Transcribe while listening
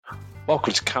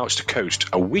Welcome to Couch to Coast,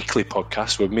 a weekly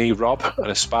podcast with me, Rob, an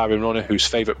aspiring runner whose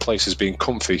favourite place is being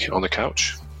comfy on the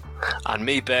couch. And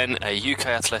me, Ben, a UK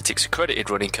Athletics accredited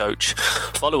running coach.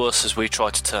 Follow us as we try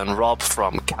to turn Rob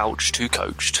from couch to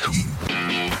coached.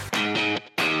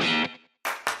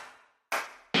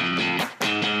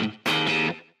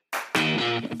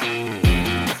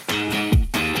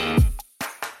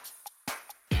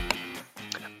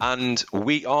 And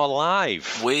we are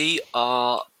live. We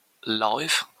are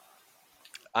live.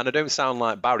 And I don't sound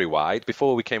like Barry White.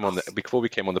 Before we came on the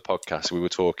podcast, we were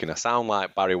talking. I sound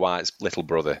like Barry White's little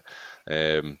brother.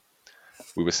 We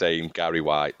were saying Gary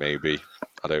White, maybe.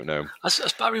 I don't know.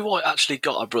 Has Barry White actually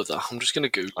got a brother? I'm just going to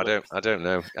Google. I don't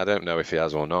know. I don't know if he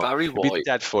has or not. Barry White. It'd be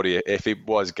dead funny if it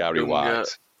was Gary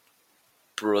White.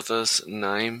 Brother's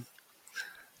name?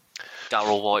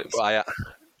 Daryl White.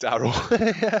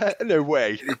 Daryl. No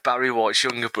way. Barry White's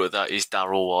younger brother is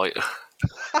Daryl White.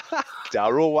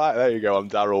 Daryl White, there you go. I'm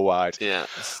Daryl White. Yeah.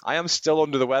 I am still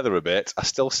under the weather a bit. I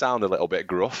still sound a little bit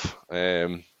gruff.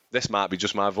 This might be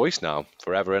just my voice now,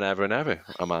 forever and ever and ever.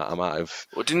 I might have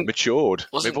matured.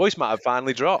 My voice might have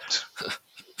finally dropped.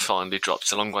 Finally dropped.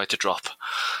 It's a long way to drop.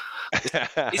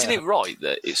 Isn't it right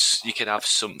that you can have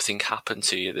something happen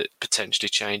to you that potentially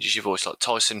changes your voice, like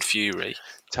Tyson Fury?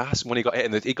 Tyson, when he got hit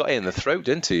in the throat,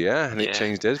 didn't he? Yeah, and it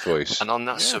changed his voice. And on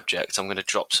that subject, I'm going to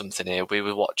drop something here. We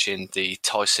were watching the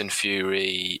Tyson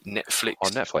Fury Netflix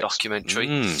documentary.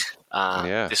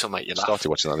 This will make you laugh. Started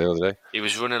watching that the other day. He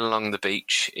was running along the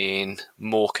beach in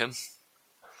Morecambe.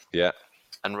 Yeah.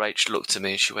 And Rach looked at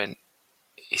me and she went,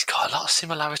 "He's got a lot of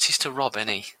similarities to Rob, ain't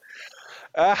he?"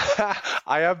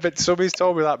 Somebody's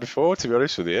told me that before, to be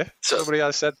honest with you. Somebody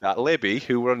has said that. Libby,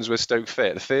 who runs with Stoke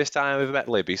Fit, the first time I ever met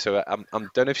Libby, so I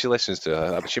don't know if she listens to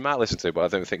her. She might listen to it, but I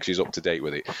don't think she's up to date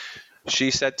with it.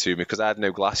 She said to me, because I had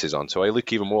no glasses on, so I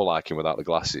look even more like him without the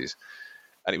glasses.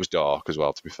 And it was dark as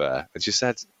well, to be fair. And she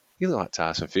said, "You look like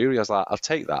Tyson Fury." I was like, "I'll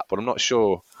take that, but I'm not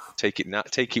sure. Take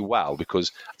it well,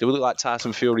 because do we look like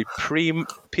Tyson Fury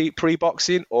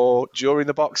pre-boxing or during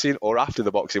the boxing or after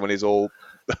the boxing when he's all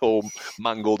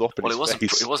mangled up in his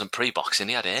face?" It wasn't pre-boxing,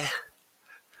 he had hair.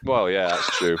 Well, yeah,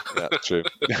 that's true. That's true.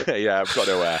 Yeah, I've got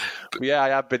no hair. But yeah, I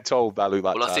have been told that I look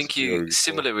like Tyson I think you're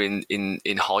similar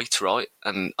in height, right?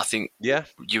 And I think you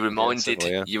reminded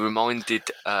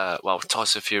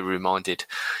Tyson Fury reminded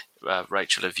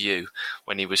Rachel of you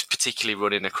when he was particularly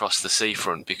running across the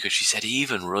seafront, because she said he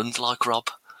even runs like Rob.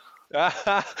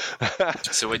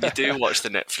 So when you do watch the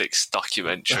Netflix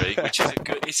documentary, which is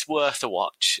it's worth a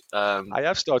watch. I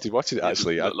have started watching it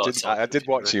actually. I did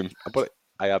watch him, but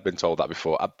I have been told that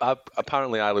before.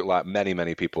 Apparently, I look like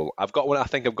many people. I've got one. I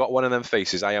think I've got one of them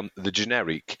faces. I am the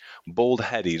generic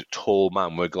bald-headed, tall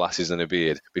man with glasses and a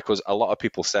beard. Because a lot of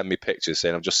people send me pictures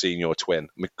saying, "I've just seen your twin."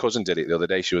 My cousin did it the other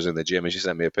day. She was in the gym and she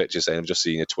sent me a picture saying, "I've just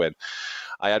seen your twin."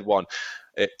 I had one.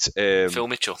 Phil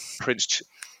Mitchell.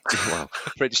 Wow.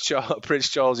 Prince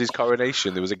Charles's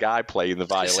coronation. There was a guy playing the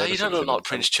violin. So you don't look like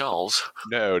Prince Charles.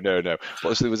 No.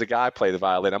 But there was a guy playing the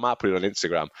violin. I might put it on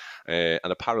Instagram. And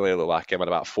apparently I look like him. I had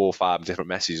about 4 or 5 different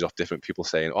messages off different people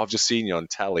saying, "Oh, I've just seen you on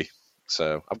telly."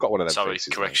 So I've got one of them. Sorry,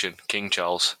 faces, correction. Mate. King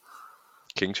Charles.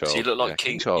 King Charles. So you look like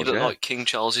King Charles. You look like King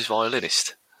Charles's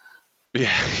violinist.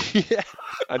 Yeah.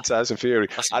 And Tyson Fury.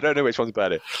 I don't know which one's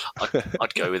better.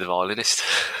 I'd go with the violinist.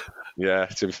 Yeah,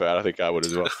 to be fair, I think I would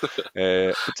as well.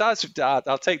 But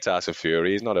I'll take Tyson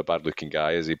Fury. He's not a bad-looking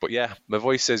guy, is he? But yeah, my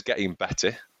voice is getting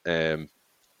better, and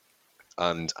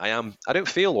I don't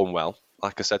feel unwell.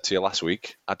 Like I said to you last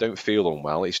week, I don't feel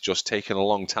unwell. It's just taken a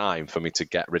long time for me to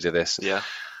get rid of this. Yeah,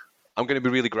 I'm going to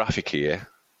be really graphic here.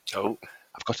 Oh,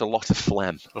 I've got a lot of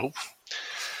phlegm. Oh.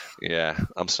 Yeah,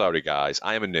 I'm sorry, guys.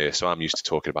 I am a nurse, so I'm used to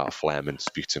talking about phlegm and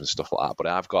sputum and stuff like that. But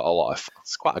I've got a lot of...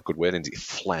 It's quite a good word, isn't it?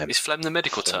 Phlegm. Is phlegm the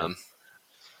medical term?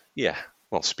 Yeah.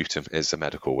 Well, sputum is a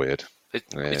medical word.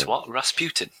 It's what?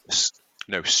 Rasputin?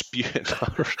 No, sputum.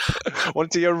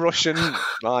 Wasn't he a Russian,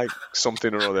 like,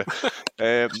 something or other?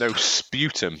 No,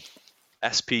 sputum.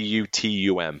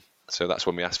 S-P-U-T-U-M. So that's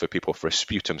when we ask for people for a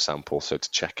sputum sample, so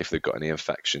to check if they've got any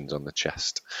infections on the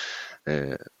chest.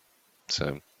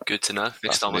 So... Good to know.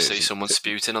 Next time I see someone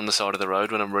sputing on the side of the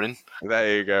road when I'm running.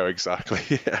 There you go,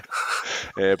 exactly.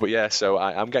 Yeah. But yeah, so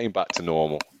I'm getting back to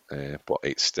normal, but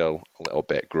it's still a little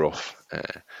bit gruff.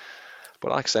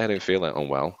 But like I say, I don't feel that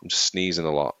unwell. I'm just sneezing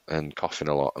a lot and coughing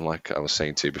a lot. And like I was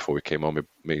saying to you before we came on,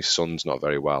 my son's not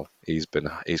very well. He's got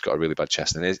a really bad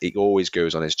chest, and it always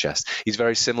goes on his chest. He's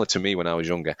very similar to me when I was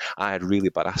younger. I had really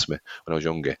bad asthma when I was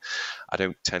younger. I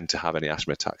don't tend to have any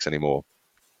asthma attacks anymore,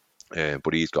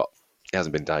 but he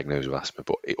hasn't been diagnosed with asthma,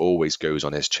 but it always goes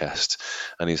on his chest,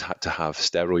 and he's had to have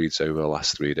steroids over the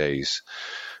last 3 days.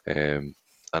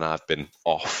 and I've been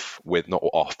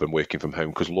been working from home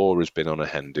because Laura's been on a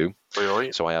hen do.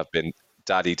 Right. So I have been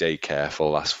daddy daycare for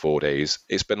the last 4 days.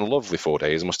 It's been a lovely 4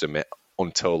 days, I must admit,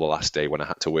 until the last day when I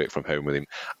had to work from home with him.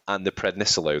 And the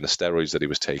prednisolone, the steroids that he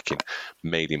was taking,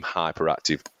 made him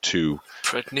hyperactive too.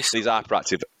 Prednisolone? He's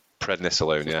hyperactive.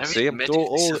 Prednisolone, yeah. See,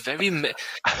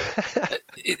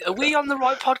 Are we on the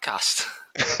right podcast?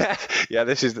 Yeah,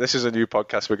 this is a new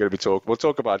podcast we're going to be talking. We'll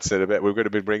talk about it in a bit. We're going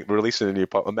to be releasing a new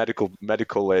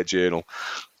medical journal.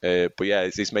 But yeah,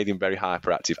 it's made him very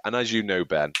hyperactive. And as you know,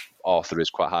 Ben, Arthur is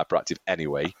quite hyperactive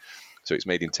anyway. So it's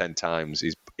made him 10 times.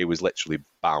 He was literally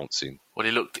bouncing. Well,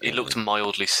 he looked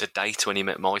mildly sedate when he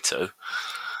met Maito.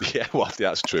 Yeah, well,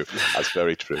 that's true. That's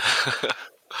very true.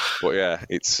 But yeah,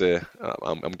 it's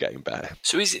I'm getting better.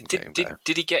 So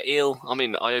did he get ill? I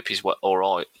mean, I hope he's all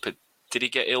right. But did he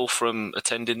get ill from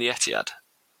attending the Etihad?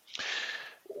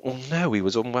 Well, no, he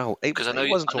was unwell. Because I know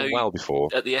he wasn't unwell before.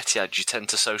 At the Etihad, you tend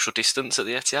to social distance at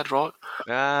the Etihad, right?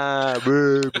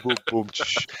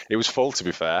 It was full, to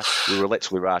be fair. We were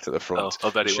literally right at the front. Oh,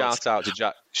 I bet it was. Shout out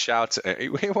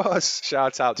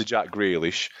to Jack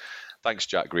Grealish. Thanks,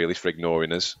 Jack Grealish, for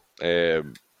ignoring us.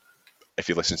 If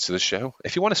you listen to the show,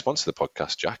 if you want to sponsor the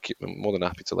podcast, Jack, I'm more than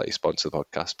happy to let you sponsor the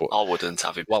podcast. But I wouldn't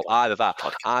have him. Well, either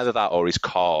that, or his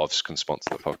calves can sponsor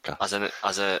the podcast.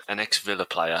 As an ex-Villa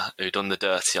player who done the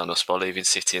dirty on us by leaving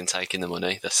City and taking the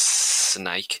money, the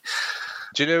snake.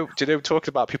 Do you know? Talking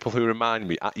about people who remind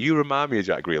me, you remind me of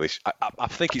Jack Grealish. I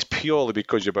think it's purely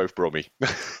because you're both Brummy.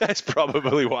 That's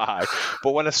probably why.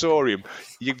 But when I saw him,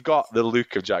 you've got the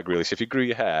look of Jack Grealish. If you grew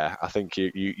your hair, I think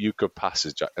you could pass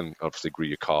as Jack, and obviously grew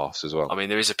your calves as well. I mean,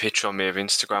 there is a picture on me of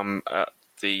Instagram at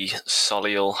the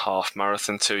Solihull half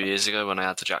marathon 2 years ago when I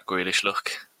had the Jack Grealish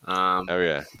look. Oh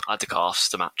yeah, I had the calves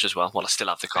to match as well. Well, I still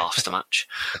have the calves to match.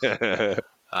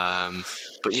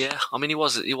 But yeah, I mean, he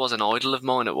was an idol of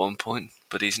mine at one point,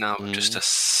 but he's now just a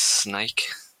snake.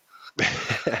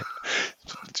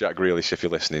 Jack Grealish, if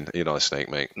you're listening, you're not a snake,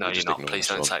 mate. No, you're not. Please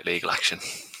don't take legal action.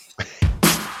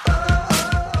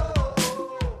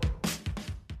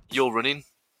 You're running?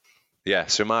 Yeah,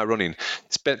 so my running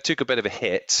took a bit of a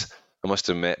hit, I must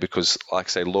admit, because, like I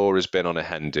say, Laura's been on a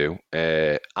hen do.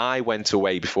 I went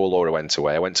away before Laura went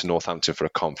away. I went to Northampton for a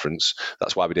conference.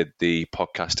 That's why we did the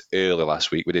podcast early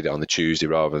last week. We did it on the Tuesday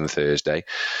rather than the Thursday.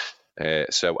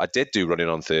 So I did do running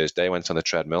on Thursday. I went on the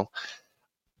treadmill.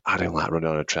 I don't like running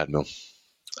on a treadmill.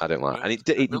 I don't like, and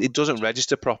it doesn't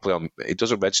register properly on. It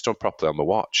doesn't register properly on the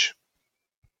watch.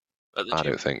 I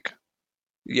don't think.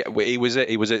 Yeah, he was at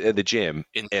the gym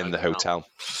in the hotel.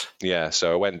 Yeah,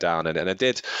 so I went down and I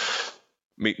did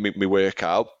me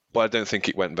workout, but I don't think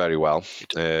it went very well.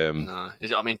 No.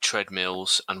 I mean,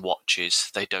 treadmills and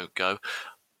watches, they don't go.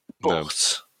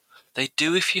 But they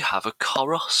do if you have a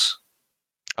Coros.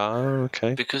 Oh,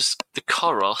 okay. Because the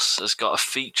Coros has got a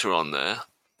feature on there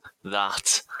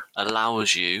that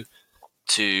allows you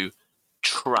to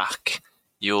track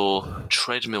your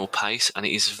treadmill pace, and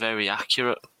it is very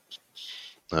accurate.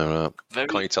 All right.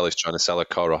 Can't you tell he's trying to sell a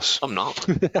Coros? I'm not.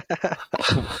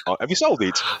 Have you sold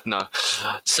it? No.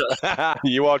 So,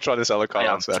 you are trying to sell a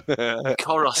Coros.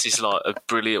 Coros is like a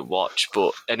brilliant watch,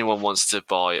 but anyone wants to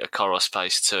buy a Coros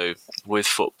Pace 2 with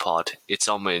FootPod, it's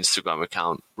on my Instagram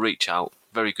account. Reach out.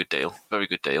 Very good deal. Very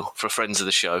good deal. For friends of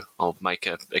the show, I'll make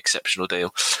an exceptional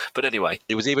deal. But anyway.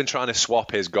 He was even trying to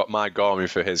swap my Garmin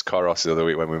for his Coros the other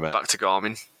week when we met. Back to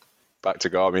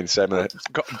Garmin, similar.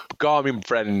 Garmin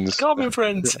friends. Garmin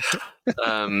friends.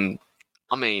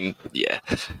 I mean, yeah.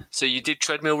 So you did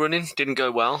treadmill running? Didn't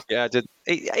go well? Yeah, I did.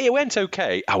 It went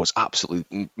okay. I was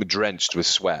absolutely drenched with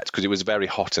sweat because it was very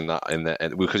hot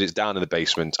because it's down in the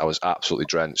basement. I was absolutely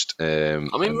drenched. I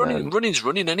mean, running's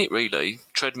running, isn't it? Really,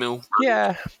 treadmill.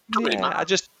 Yeah.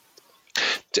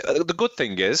 The good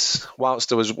thing is,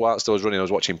 whilst I was running, I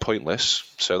was watching Pointless,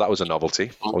 so that was a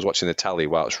novelty. I was watching the telly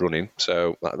whilst running,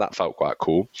 so that felt quite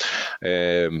cool.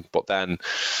 But then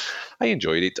I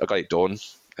enjoyed it. I got it done.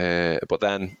 But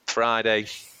then Friday,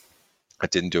 I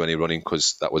didn't do any running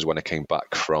because that was when I came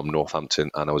back from Northampton,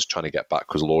 and I was trying to get back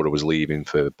because Laura was leaving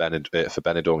for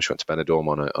Benidorm. She went to Benidorm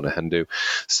on a hen do.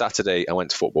 Saturday, I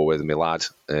went to football with my lad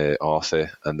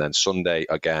Arthur, and then Sunday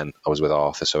again I was with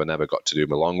Arthur, so I never got to do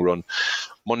my long run.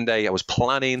 Monday, I was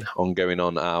planning on going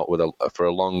on out for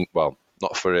a long, well,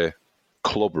 not for a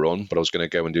club run, but I was going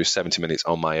to go and do 70 minutes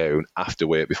on my own after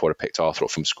work before I picked Arthur up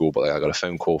from school. But I got a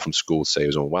phone call from school to say he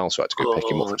was unwell, so I had to go pick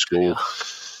him up from school. Yeah.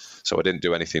 So I didn't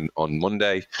do anything on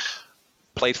Monday.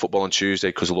 Played football on Tuesday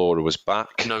because Laura was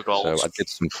back. No goals. So I did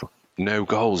no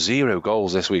goals, 0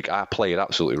 goals this week. I played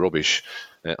absolutely rubbish.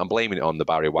 I'm blaming it on the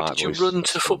Barry White. Did you run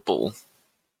to football?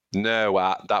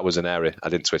 No, that was an error. I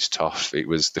didn't switch it off. It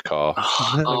was the car.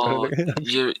 Oh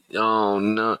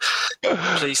no!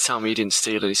 Please tell me you didn't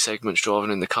steal any segments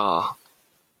driving in the car.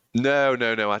 No.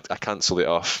 I cancelled it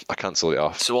off.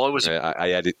 So I was I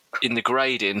edit. in the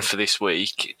grading for this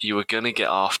week. You were going to get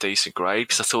half decent grade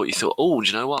because you thought, oh, do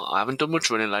you know what? I haven't done much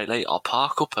running lately. I'll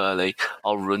park up early.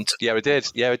 I'll run. Yeah, I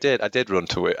did. I did run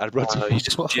to it.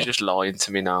 You're just lying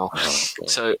to me now.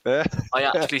 So I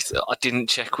actually I didn't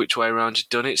check which way around you'd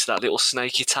done it. So that little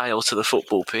snaky tail to the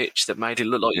football pitch that made it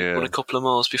look like you'd run a couple of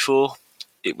miles before.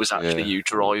 It was actually you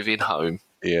driving home.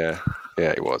 Yeah,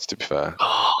 it was, to be fair.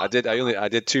 I did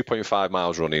 2.5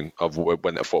 miles running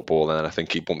went at football, and then I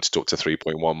think he bumped it up to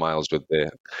 3.1 miles with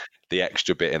the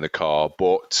extra bit in the car.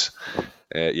 But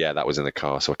that was in the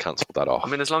car, so I cancelled that off. I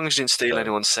mean, as long as you didn't steal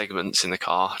anyone's segments in the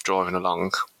car driving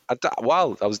along. I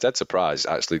was dead surprised,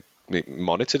 actually.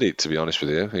 Monitored it, to be honest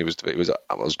with you.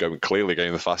 I was clearly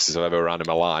going the fastest I've ever ran in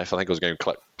my life. I think I was going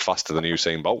faster than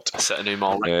Usain Bolt. Set a new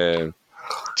mile record.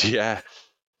 Yeah.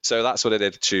 So that's what I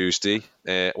did Tuesday.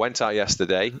 Went out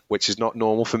yesterday, which is not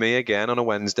normal for me again on a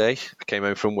Wednesday. I came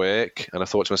home from work and I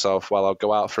thought to myself, well, I'll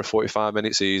go out for 45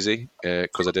 minutes easy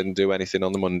because I didn't do anything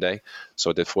on the Monday. So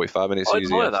I did 45 minutes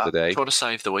easy yesterday. Trying to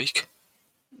save the week.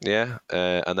 Yeah.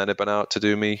 And then I've been out to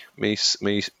do me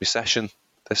session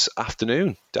this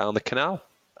afternoon down the canal.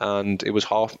 And it was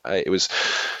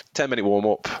 10-minute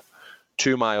warm-up,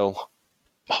 2-mile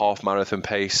half marathon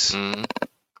pace.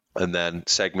 And then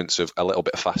segments of a little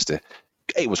bit faster.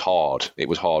 It was hard. It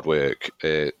was hard work.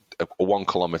 1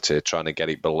 kilometre trying to get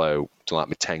it below to like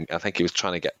me 10. I think he was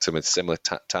trying to get to a similar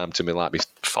time to me, like me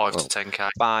 5 to 10k.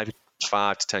 5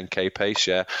 to 10k pace,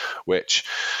 yeah, which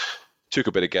took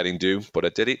a bit of getting due, but I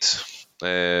did it.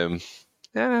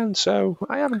 And so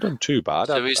I haven't done too bad.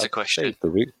 So here's the question: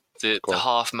 the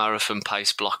half marathon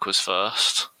pace block was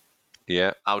first.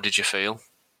 Yeah. How did you feel?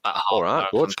 At half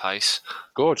marathon pace.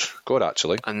 Good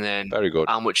actually. And then very good.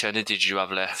 How much energy did you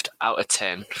have left out of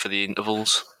 10 for the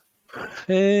intervals?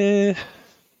 I'd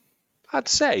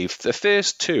say the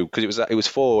first 2, because it was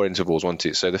 4 intervals, wasn't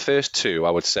it? So the first 2, I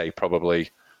would say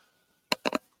probably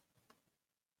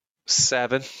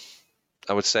 7.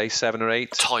 I would say 7 or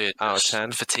 8. Tired out of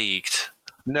 10. Fatigued.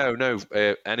 No,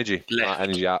 energy. Left.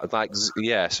 Energy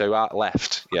out, so out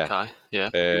left, yeah. Okay,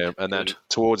 yeah. And then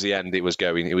towards the end, it was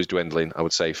dwindling. I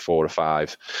would say 4 or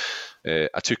 5.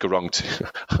 I took a wrong.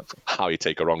 How you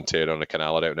take a wrong turn on a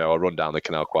canal, I don't know. I run down the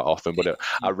canal quite often, but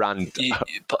I ran.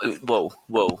 Whoa!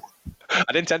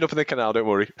 I didn't end up in the canal. Don't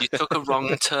worry. You took a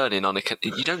wrong turning on a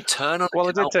canal. You don't turn on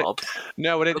a canal, Bob.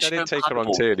 No, I didn't take a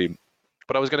wrong turning.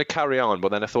 But I was going to carry on,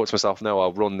 but then I thought to myself, no,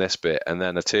 I'll run this bit. And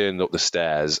then I turned up the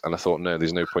stairs, and I thought, no,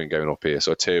 there's no point going up here.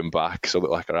 So I turned back, so I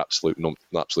looked like an absolute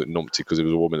numpty because there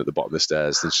was a woman at the bottom of the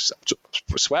stairs. And she said,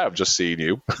 I swear I've just seen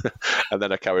you. And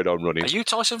then I carried on running. Are you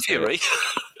Tyson Fury?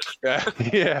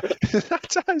 Yeah,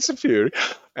 Tyson Fury.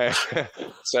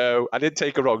 So I didn't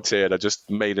take a wrong turn. I just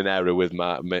made an error with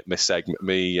my segment,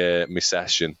 my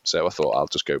session. So I thought I'll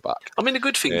just go back. I mean, the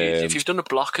good thing is, if you've done a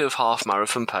block of half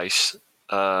marathon pace,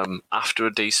 after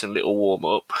a decent little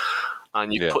warm-up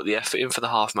and you put the effort in for the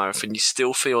half marathon, you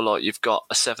still feel like you've got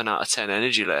a 7 out of 10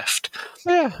 energy left.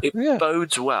 It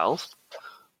bodes well.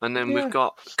 And then we've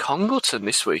got Congleton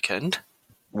this weekend.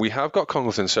 We have got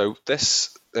Congleton. So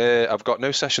I've got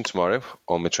no session tomorrow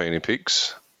on my training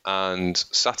peaks. And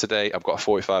Saturday, I've got a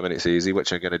 45 minutes easy,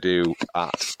 which I'm going to do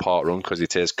at Park Run because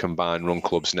it is Combined Run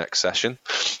Club's next session.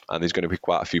 And there's going to be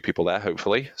quite a few people there,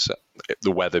 hopefully. So the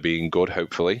weather being good,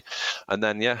 hopefully. And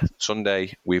then,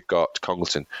 Sunday, we've got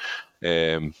Congleton,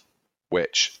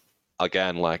 which,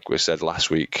 again, like we said last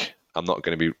week, I'm not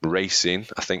going to be racing.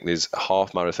 I think there's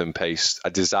a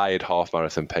desired half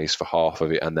marathon pace for half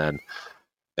of it, and then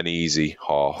an easy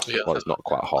half. Yeah. Well, it's not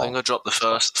quite half. I think I dropped the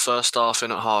first half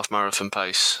in at half marathon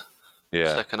pace.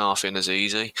 Yeah. Second half in as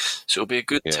easy. So it'll be a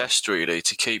good test, really,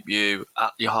 to keep you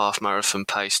at your half marathon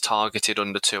pace targeted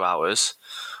under 2 hours.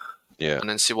 Yeah. And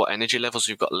then see what energy levels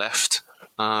you've got left.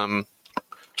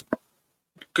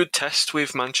 Good test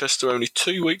with Manchester only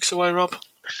 2 weeks away, Rob.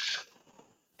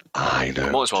 I know.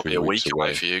 It might as well be a week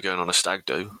away for you going on a stag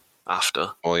do. After.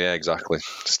 Well, yeah, exactly.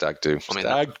 Stag do. I mean,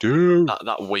 stag do.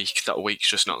 That week's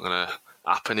just not going to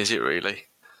happen, is it? Really?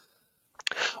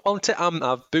 Well,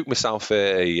 I've booked myself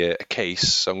a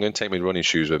case, so I'm going to take my running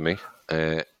shoes with me.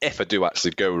 If I do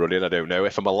actually go running, I don't know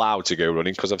if I'm allowed to go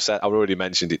running because I've already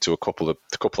mentioned it to a couple of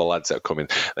lads that are coming.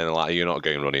 And they're like, "You're not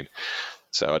going running,"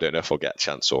 so I don't know if I'll get a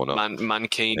chance or not.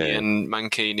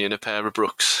 Mankini and a pair of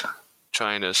Brooks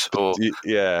trainers, or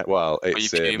well,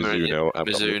 it's Mizuno.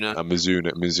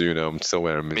 Mizuno. I'm still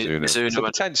wearing Mizuno. Mizuno, so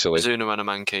potentially Mizuno and a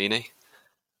Mankini.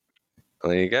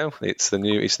 There you go. It's the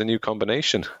new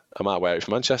combination. I might wear it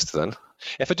for Manchester then.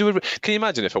 If I do, can you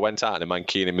imagine if I went out in a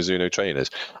Mankini Mizuno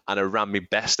trainers and I ran my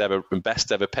best ever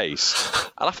pace?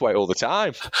 I'd have to wait all the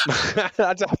time.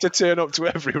 I'd have to turn up to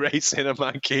every race in a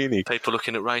Mankini. People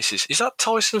looking at races. Is that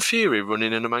Tyson Fury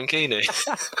running in a Mankini?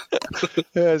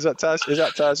 Yeah, is that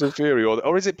Tyson Fury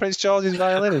or is it Prince Charles's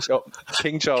violinist? Oh,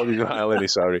 King Charles's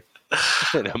violinist. Sorry.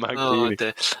 Oh,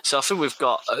 dear. So I think we've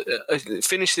got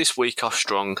finish this week off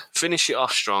strong. Finish it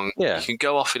off strong. Yeah. You can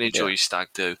go off and enjoy your stag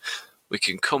do. We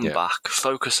can come back,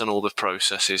 focus on all the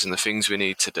processes and the things we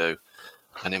need to do,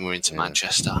 and then we're into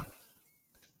Manchester.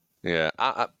 Yeah,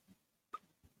 I'd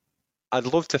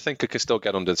love to think I could still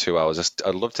get under 2 hours.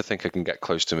 I'd love to think I can get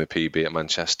close to my PB at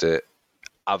Manchester.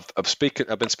 I've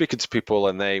been speaking to people,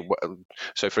 and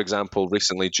so for example,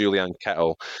 recently Julianne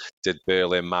Kettle did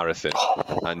Berlin Marathon,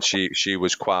 and she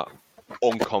was quite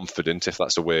unconfident, if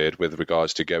that's a word, with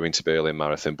regards to going to Berlin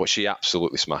Marathon, but she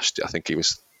absolutely smashed it. I think it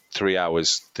was 3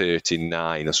 hours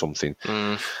 39 or something.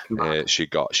 She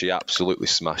absolutely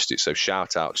smashed it. So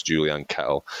shout out to Julianne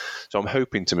Kettle. So I'm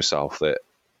hoping to myself that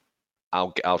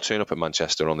I'll turn up at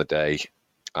Manchester on the day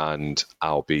and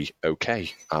I'll be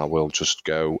okay. I will just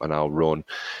go and I'll run.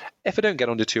 If I don't get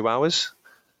under 2 hours,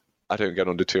 I don't get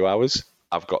under 2 hours.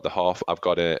 I've got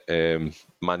a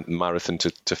marathon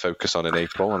to focus on in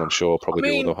April, and I'm sure I'll probably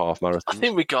do all the half marathons. I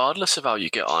think regardless of how you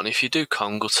get on, if you do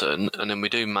Congleton and then we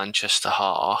do Manchester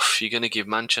half, you're going to give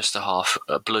Manchester half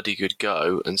a bloody good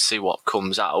go and see what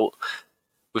comes out.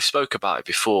 We've spoke about it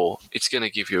before. It's going to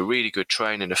give you a really good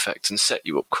training effect and set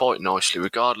you up quite nicely,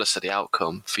 regardless of the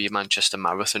outcome, for your Manchester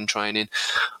Marathon training.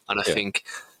 And I think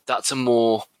that's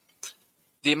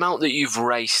the amount that you've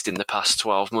raced in the past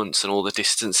 12 months and all the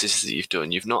distances that you've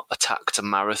done. You've not attacked a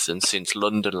marathon since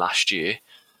London last year.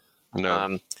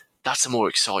 No. That's a more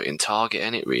exciting target,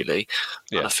 isn't it, really?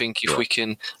 Yeah. And I think if we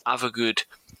can have a good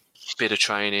bit of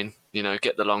training,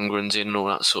 get the long runs in and all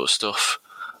that sort of stuff,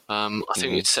 I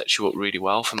think it sets you up really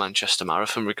well for Manchester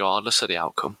Marathon, regardless of the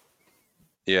outcome.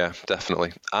 Yeah,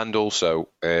 definitely. And also,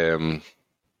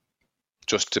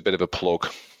 just a bit of a plug,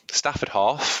 Stafford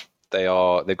Half. They've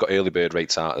got early bird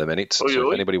rates out at the minute. So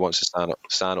if anybody wants to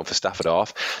sign up for Stafford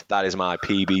Half, that is my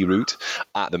PB route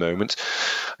at the moment.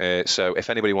 So if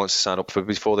anybody wants to sign up for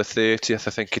before the 30th,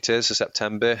 I think it is, of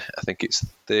September, I think it's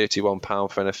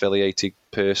 £31 for an affiliated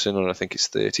person, or I think it's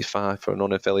 £35 for an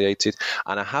unaffiliated.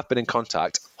 And I have been in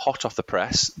contact, hot off the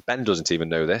press. Ben doesn't even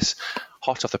know this.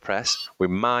 Hot off the press, we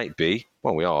might be.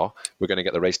 Well, we are. We're going to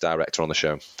get the race director on the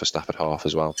show for Stafford Half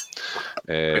as well.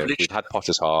 We've had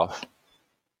Potter's Half.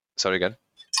 Sorry again?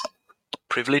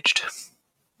 Privileged.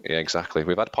 Yeah, exactly.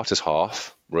 We've had Potter's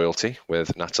Half, royalty,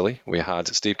 with Natalie. We had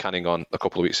Steve Canning on a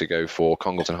couple of weeks ago for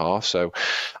Congleton Half, so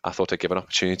I thought I'd give an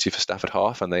opportunity for Stafford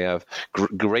Half, and they have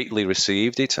greatly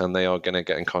received it, and they are going to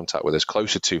get in contact with us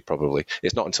closer to probably.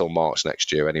 It's not until March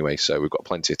next year anyway, so we've got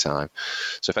plenty of time.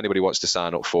 So if anybody wants to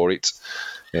sign up for it,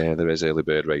 there is early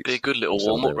bird rates. Be a good little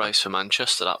warm-up race for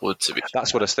Manchester, that would.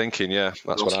 That's what I was thinking, yeah.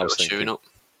 That's what I was thinking. Up.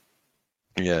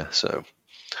 Yeah,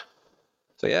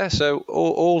 so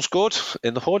all's good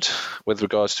in the hood with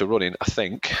regards to running, I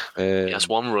think. He has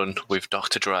one run with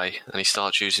Dr. Dre, and he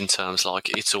starts using terms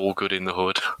like, it's all good in the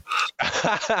hood.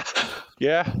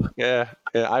 Yeah.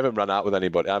 I haven't run out with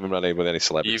anybody. I haven't run out with any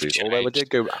celebrities. Although I did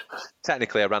go,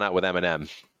 technically I ran out with Eminem,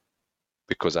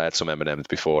 because I had some M&Ms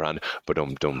beforehand. But So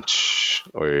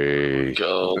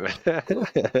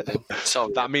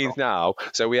that means now.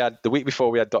 So we had the week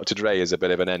before we had Dr. Dre as a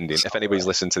bit of an ending. If anybody's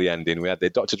listened to the ending, we had the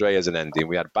Dr. Dre as an ending.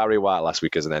 We had Barry White last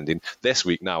week as an ending. This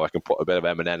week now I can put a bit of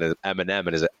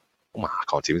Eminem as I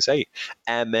can't even say it.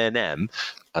 Eminem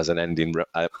as an ending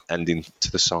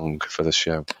to the song for the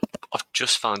show. I've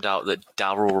just found out that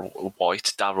Darryl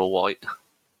White.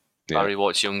 Barry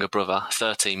White's younger brother,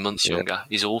 13 months younger.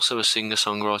 He's also a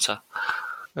singer-songwriter.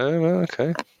 Oh,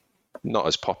 okay. Not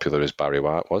as popular as Barry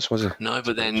White was he? No,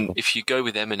 but then if you go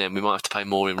with Eminem, we might have to pay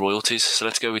more in royalties. So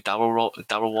let's go with Darryl White.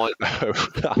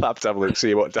 I'll have to have a look,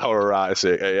 see what Darryl White is.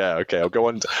 Yeah, okay. I'll go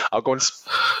on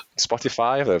Spotify.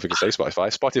 I don't know if I can say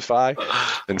Spotify,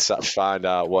 and find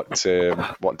out what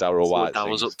Darryl White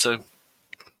was up to.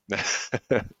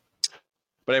 But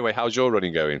anyway, how's your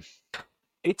running going?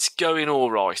 It's going all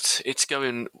right. It's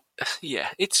going,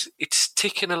 it's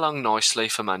ticking along nicely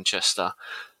for Manchester.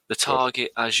 The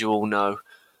target, as you all know,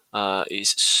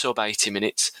 is sub 80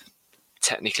 minutes.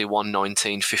 Technically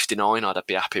 1:19:59 I'd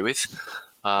be happy with.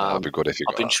 That'd be good if you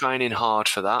got I've been training hard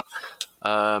for that.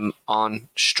 On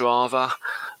Strava,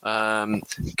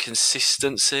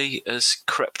 consistency has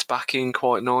crept back in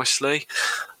quite nicely.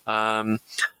 I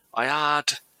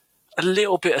had a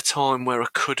little bit of time where I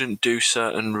couldn't do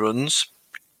certain runs.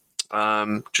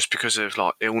 just because of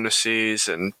like illnesses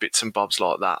and bits and bobs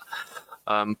like that.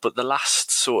 But the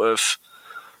last sort of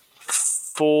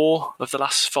 4 of the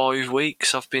last 5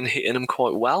 weeks, I've been hitting them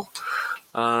quite well.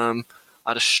 I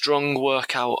had a strong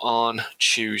workout on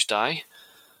Tuesday,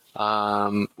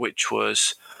 which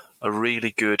was a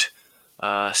really good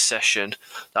session.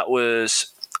 That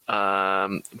was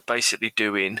basically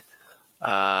doing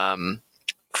 4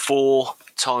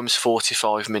 times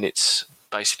 45 minutes,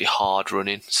 basically hard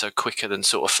running, so quicker than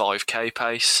sort of 5k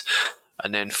pace,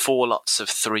 and then 4 lots of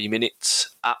 3 minutes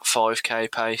at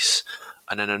 5k pace,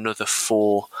 and then another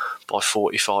 4 by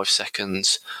 45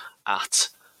 seconds at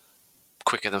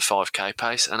quicker than 5k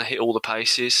pace, and I hit all the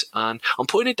paces, and I'm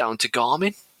putting it down to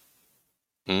Garmin.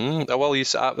 Oh, well,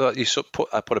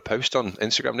 I put a post on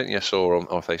Instagram, didn't you? I saw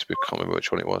on Facebook. I can't remember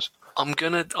which one it was. I'm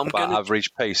gonna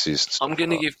average paces. I'm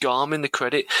gonna give Garmin the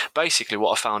credit. Basically,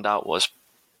 what I found out was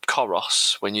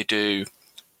Coros, when you do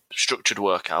structured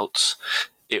workouts,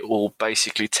 it will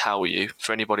basically tell you,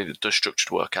 for anybody that does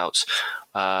structured workouts,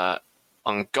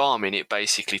 on Garmin, it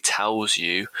basically tells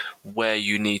you where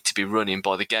you need to be running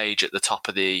by the gauge at the top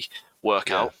of the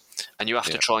workout. Yeah. And you have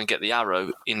to try and get the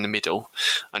arrow in the middle,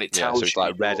 and it tells so it's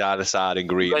like red either side and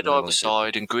green. Red either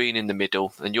side and green in the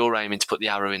middle, and you're aiming to put the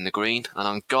arrow in the green. And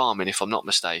on Garmin, if I'm not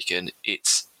mistaken,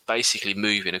 it's basically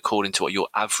moving according to what your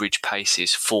average pace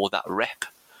is for that rep.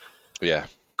 Yeah.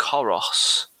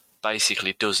 Coros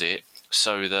basically does it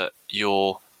so that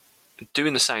you're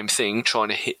doing the same thing, trying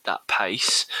to hit that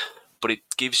pace, but it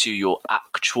gives you your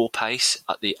actual pace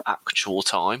at the actual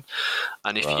time.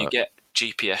 And if you get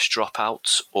GPS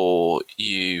dropouts, or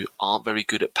you aren't very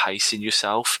good at pacing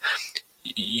yourself,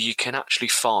 you can actually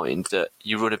find that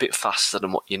you run a bit faster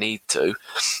than what you need to.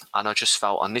 And I just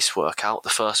felt on this workout, the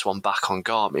first one back on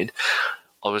Garmin,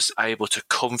 I was able to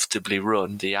comfortably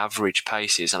run the average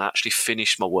paces and actually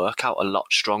finish my workout a lot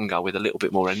stronger with a little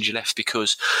bit more energy left,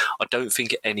 because I don't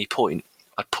think at any point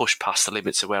I'd pushed past the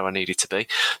limits of where I needed to be.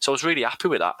 So I was really happy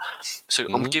with that. So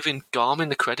I'm giving Garmin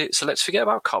the credit. So let's forget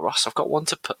about Coros. I've got one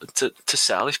to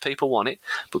sell if people want it.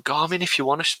 But Garmin, if you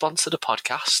want to sponsor the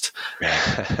podcast,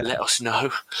 let us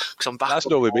know. Because I'm back. That's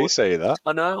not with me saying that.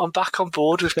 I know. I'm back on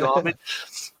board with Garmin.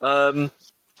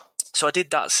 So I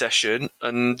did that session,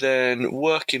 and then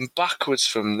working backwards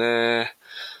from there,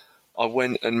 I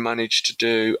went and managed to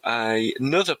do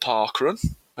another park run.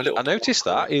 I noticed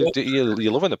that.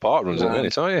 You're loving the park runs at the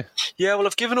minute, aren't you? Yeah, well,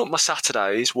 I've given up my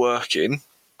Saturdays working.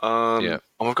 And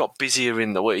I've got busier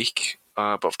in the week,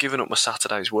 but I've given up my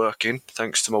Saturdays working,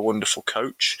 thanks to my wonderful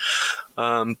coach.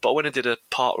 But I went and did a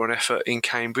park run effort in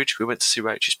Cambridge. We went to see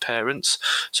Rachel's parents.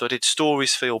 So I did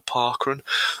Storiesfield Park Run,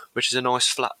 which is a nice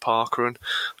flat park run.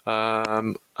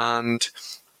 And I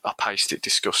paced it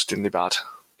disgustingly bad.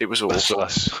 It was awful.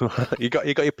 You got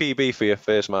your PB for your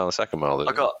first mile and second mile,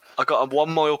 didn't you? I got a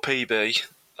 1 mile PB.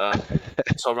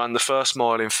 So I ran the first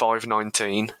mile in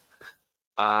 5:19,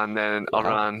 and then I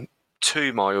ran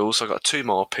 2 miles. I got a 2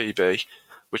 mile PB,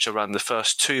 which I ran the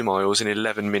first 2 miles in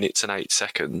 11 minutes and 8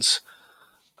 seconds.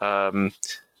 And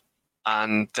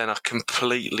then I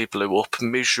completely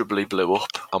miserably blew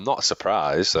up. I'm not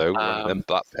surprised, though, at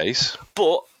that pace.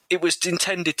 But it was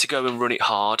intended to go and run it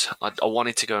hard. I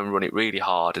wanted to go and run it really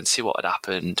hard and see what had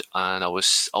happened. And I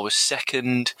was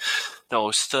third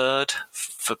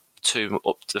for up to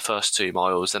the first 2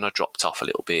 miles. Then I dropped off a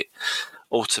little bit.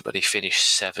 Ultimately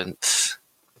finished 7th,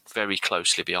 very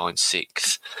closely behind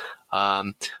 6th.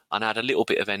 And I had a little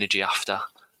bit of energy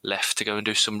left to go and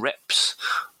do some reps.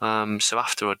 So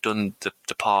after I'd done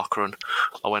the park run,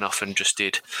 I went off and just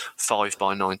did 5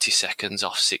 by 90 seconds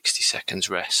off 60 seconds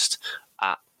rest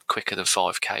at quicker than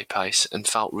 5k pace, and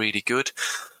felt really good.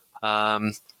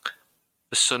 The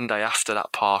Sunday after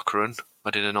that park run, I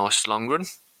did a nice long run,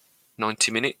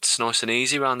 90 minutes, nice and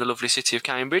easy, around the lovely city of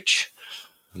Cambridge,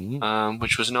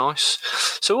 which was nice.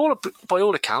 So by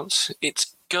all accounts,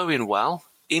 it's going well,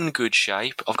 in good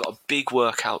shape. I've got a big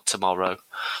workout tomorrow,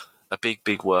 a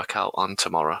big workout on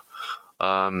tomorrow,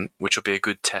 which will be a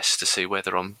good test to see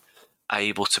whether I'm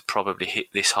able to probably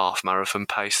hit this half marathon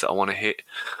pace that I want to hit.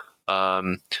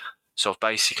 So I've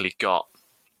basically got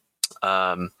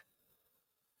 5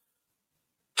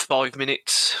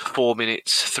 minutes, 4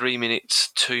 minutes, 3 minutes,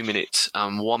 2 minutes,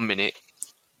 and 1 minute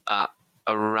at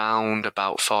around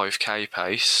about 5k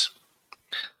pace.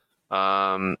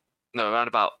 No.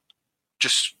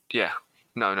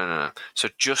 So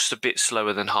just a bit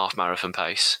slower than half marathon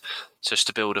pace, just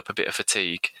to build up a bit of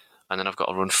fatigue. And then I've got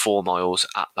to run 4 miles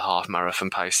at the half marathon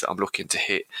pace that I'm looking to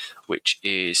hit, which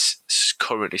is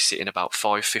currently sitting about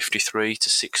 5:53 to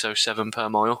 6:07 per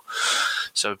mile.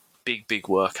 So big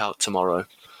workout tomorrow.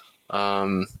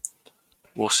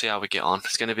 we'll see how we get on.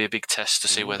 It's going to be a big test to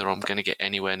see whether I'm going to get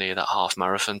anywhere near that half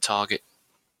marathon target.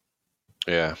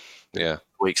 Yeah.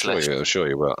 Weeks left. I'm sure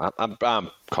you will. I'm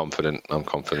confident. I'm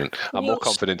more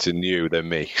confident in you than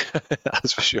me.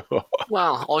 That's for sure.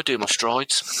 Well, I do my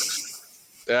strides.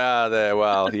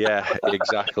 Yeah,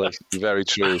 exactly. Very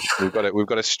true. We've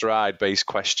got a stride-based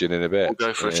question in a bit. We'll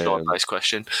go for a stride-based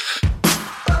question.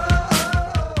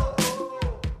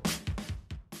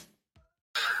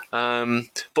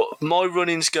 But my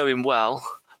running's going well.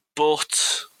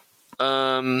 But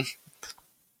boom.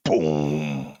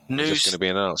 News. There's going to be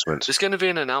an announcement. There's going to be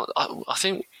an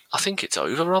announcement. I think it's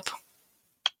over, Rob.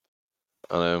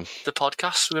 I know. The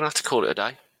podcast. We're going to have to call it a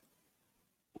day.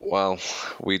 Well,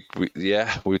 we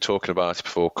were talking about it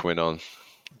before coming on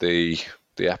the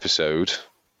episode.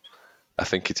 I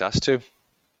think it has to.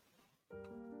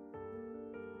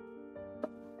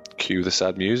 Cue the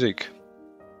sad music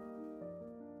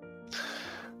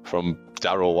from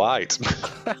Daryl White.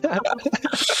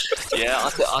 Yeah,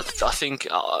 I think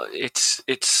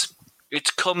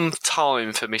it's come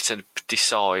time for me to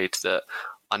decide that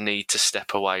I need to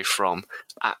step away from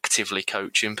actively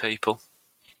coaching people.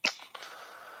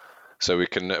 So I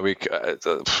don't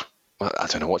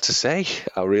know what to say.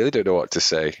 I really don't know what to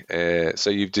say. So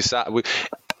you've decided.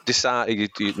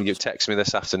 You text me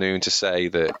this afternoon to say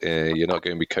that you're not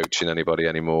going to be coaching anybody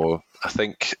anymore. I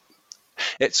think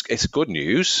it's good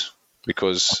news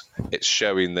because it's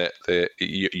showing that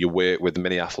you work with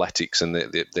Mini Athletics and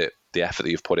the effort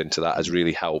that you've put into that has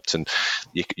really helped, and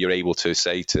you're able to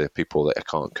say to people that I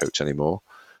can't coach anymore.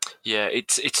 Yeah,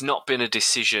 it's not been a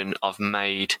decision I've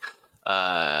made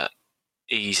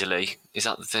easily. Is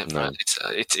that the thing? No.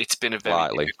 It's been a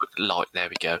very difficult, there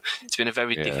we go. It's been a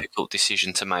very difficult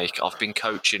decision to make. I've been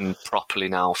coaching properly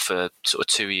now for sort of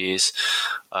 2 years.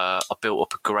 I built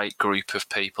up a great group of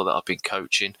people that I've been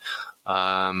coaching,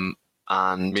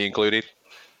 and me included.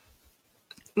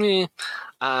 You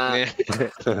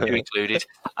included.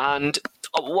 And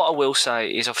what I will say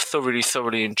is I've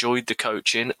thoroughly enjoyed the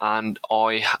coaching, and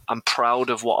I am proud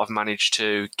of what I've managed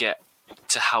to get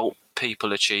to help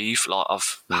people achieve. Like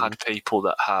I've had people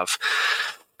that have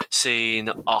seen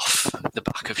off the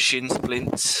back of shin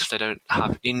splints. They don't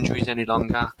have injuries any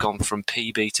longer, gone from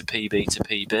PB to PB to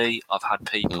PB. I've had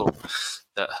people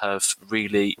that have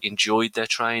really enjoyed their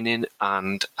training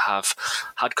and have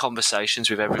had conversations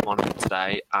with everyone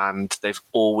today, and they've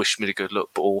all wished me the good luck,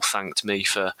 but all thanked me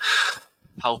for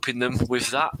helping them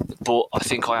with that. But I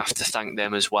think I have to thank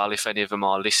them as well, if any of them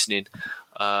are listening,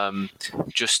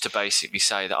 just to basically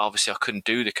say that obviously I couldn't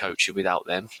do the coaching without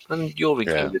them, and you're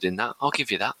included in that. I'll give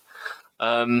you that.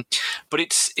 But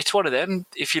it's one of them.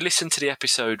 If you listen to the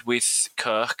episode with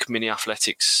Kirk, Mini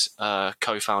Athletics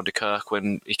co-founder Kirk,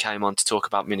 when he came on to talk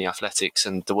about Mini Athletics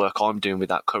and the work I'm doing with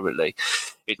that currently,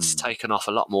 it's taken off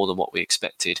a lot more than what we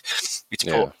expected. It's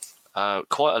put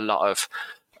quite a lot of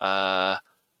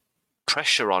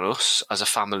pressure on us as a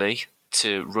family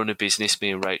to run a business,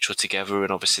 me and Rachel together,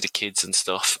 and obviously the kids and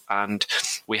stuff. And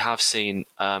we have seen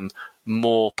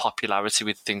more popularity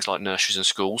with things like nurseries and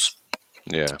schools.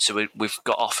 Yeah. So we've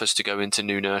got offers to go into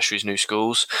new nurseries, new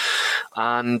schools,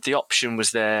 and the option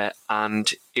was there,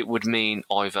 and it would mean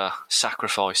either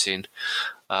sacrificing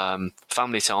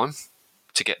family time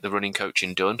to get the running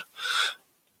coaching done,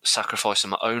 sacrificing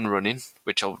my own running,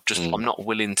 which I'm not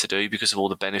willing to do because of all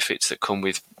the benefits that come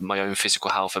with my own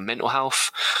physical health and mental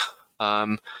health.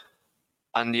 And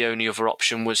the only other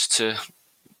option was to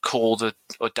call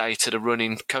a day to the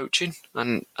running coaching,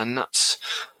 and that's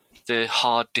the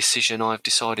hard decision I've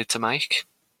decided to make.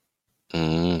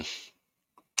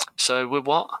 So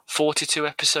we're 42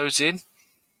 episodes in?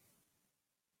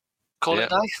 Call it a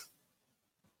day?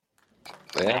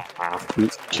 Yeah.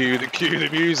 Cue the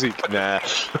music. Nah.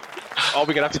 Oh,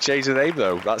 we're gonna have to change the name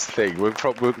though. That's the thing. We're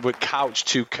couch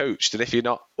to coached, and if you're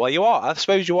not, well, you are. I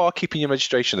suppose you are keeping your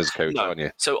registration as a coach, aren't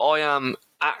you? So I am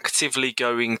actively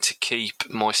going to keep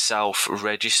myself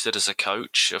registered as a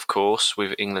coach, of course,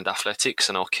 with England Athletics,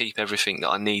 and I'll keep everything that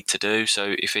I need to do.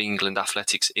 So if England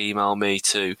Athletics email me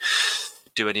to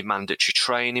do any mandatory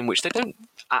training, which they don't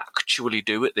actually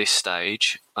do at this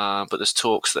stage, but there's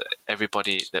talks that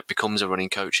everybody that becomes a running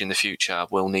coach in the future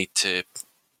will need to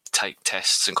take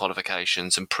tests and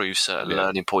qualifications and prove certain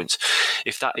learning points.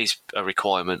 If that is a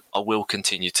requirement, I will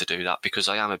continue to do that because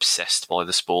I am obsessed by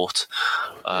the sport.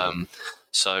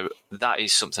 So that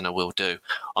is something I will do.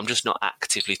 I'm just not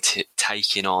actively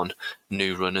taking on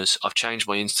new runners. I've changed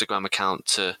my Instagram account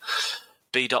to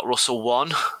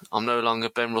B.Russell1. I'm no longer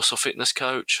Ben Russell Fitness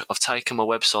Coach. I've taken my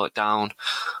website down,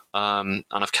 and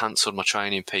I've cancelled my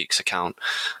Training Peaks account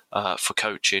for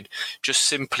coaching, just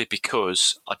simply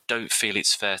because I don't feel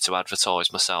it's fair to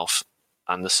advertise myself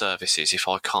and the services if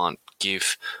I can't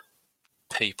give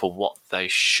people what they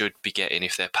should be getting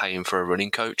if they're paying for a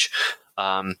running coach.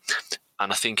 And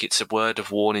I think it's a word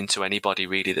of warning to anybody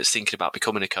really that's thinking about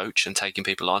becoming a coach and taking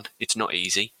people on. It's not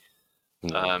easy.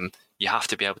 You have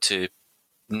to be able to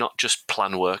not just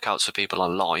plan workouts for people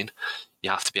online.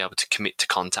 You have to be able to commit to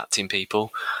contacting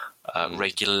people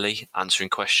regularly, answering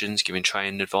questions, giving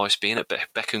training advice, being at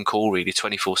beck and call really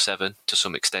 24/7 to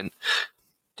some extent,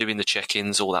 doing the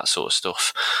check-ins, all that sort of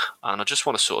stuff. And I just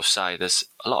want to sort of say there's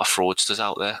a lot of fraudsters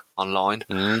out there online.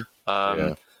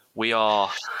 We are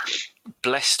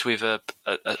blessed with a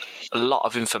lot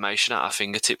of information at our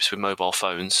fingertips with mobile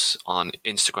phones on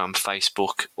Instagram,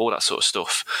 Facebook, all that sort of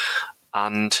stuff.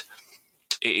 And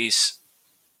it is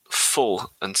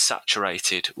full and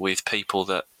saturated with people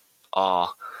that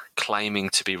are claiming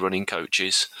to be running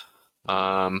coaches,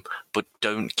 but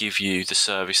don't give you the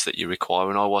service that you require.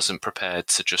 And I wasn't prepared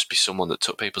to just be someone that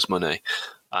took people's money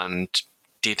and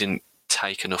didn't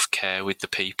take enough care with the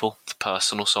people, the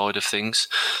personal side of things.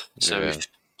 So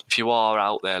if you are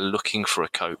out there looking for a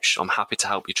coach, I'm happy to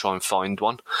help you try and find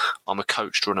one. I'm a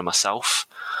coached runner myself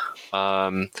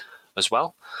as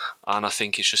well. And I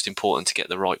think it's just important to get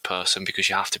the right person because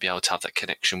you have to be able to have that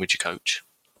connection with your coach.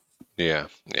 Yeah,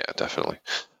 definitely.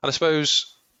 And I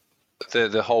suppose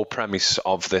the whole premise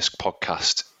of this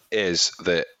podcast is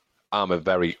that I'm a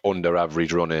very under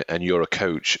average runner and you're a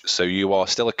coach. So you are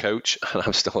still a coach and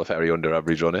I'm still a very under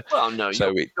average runner. Well, no,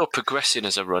 so you're progressing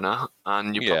as a runner.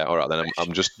 And all right, then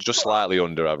I'm just slightly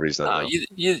under average then. No,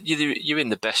 you're in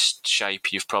the best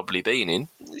shape you've probably been in.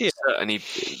 Yeah. Certainly,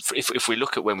 if we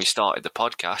look at when we started the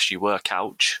podcast, you were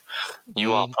couch.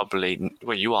 You are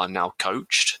you are now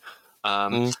coached.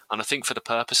 And I think for the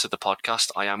purpose of the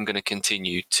podcast, I am going to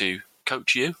continue to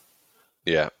coach you.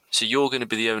 Yeah. So you're going to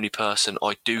be the only person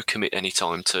I do commit any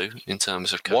time to in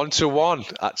terms of coaching.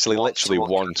 1-to-1, actually, literally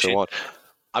 1-to-1.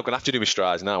 I'm going to have to do my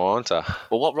strides now, aren't I?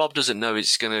 Well, what Rob doesn't know is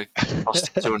it's going to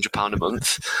cost £200 a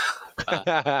month.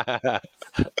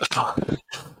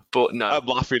 But no, I'm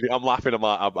laughing. I'm like,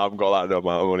 I've got that amount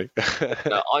of money.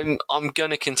 No, I'm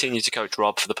going to continue to coach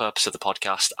Rob for the purpose of the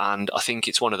podcast, and I think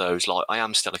it's one of those, like, I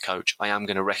am still a coach. I am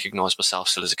going to recognise myself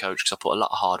still as a coach because I put a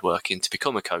lot of hard work in to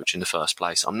become a coach in the first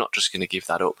place. I'm not just going to give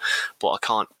that up, but I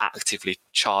can't actively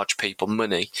charge people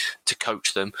money to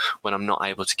coach them when I'm not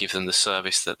able to give them the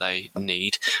service that they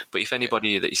need. But if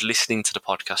anybody that is listening to the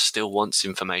podcast still wants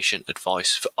information,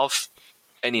 advice of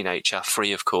any nature,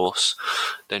 free of course,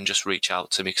 then just reach out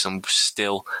to me because I'm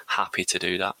still happy to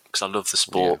do that because I love the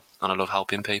sport and I love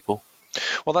helping people.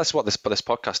 Well, that's what this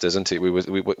podcast is, isn't it?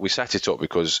 We set it up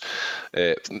because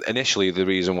initially the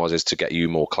reason is to get you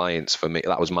more clients. For me,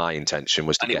 that was my intention,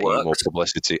 was to get you more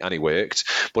publicity, and it worked.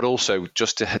 But also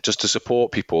just to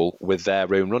support people with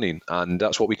their own running, and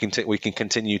that's what we can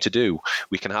continue to do.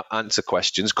 We can answer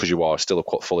questions because you are still a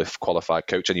fully qualified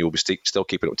coach, and you will be still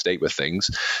keeping up to date with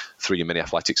things through your mini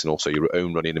athletics and also your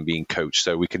own running and being coached.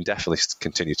 So we can definitely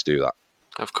continue to do that.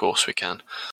 Of course, we can.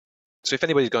 So if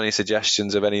anybody's got any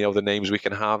suggestions of any other names we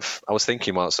can have, I was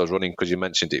thinking whilst I was running, because you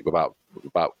mentioned it about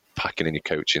packing in your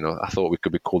coaching, I thought we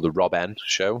could be called the Rob N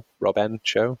Show. Rob N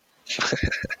Show.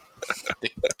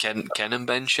 The Ken and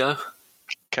Ben Show.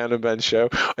 Ken and Ben Show.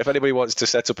 If anybody wants to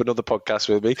set up another podcast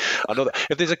with me,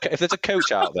 if there's a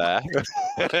coach out there,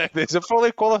 if there's a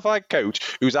fully qualified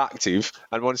coach who's active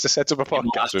and wants to set up a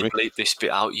podcast with me, bleep this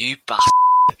bit out, you bastard.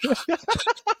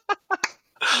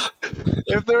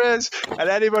 If there is, and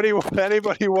anybody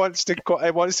wants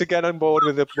to get on board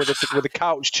with the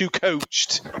Couch to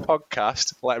Coached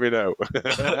podcast, let me know.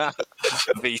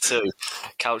 V2,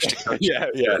 Couch to Coached.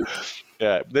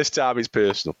 Yeah. This time it's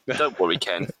personal. Don't worry,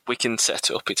 Ken. We can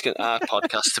set up. It's our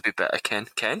podcast to be better, Ken.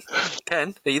 Ken,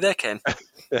 are you there, Ken?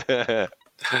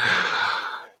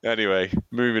 Anyway,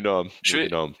 moving on.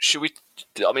 Should we?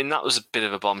 I mean, that was a bit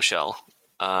of a bombshell.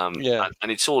 And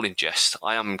it's all in jest.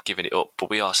 I am giving it up, but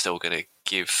we are still going to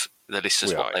give the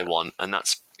listeners what they want, and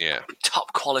that's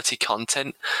top quality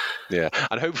content. Yeah,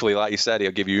 and hopefully, like you said,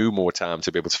 it'll give you more time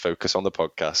to be able to focus on the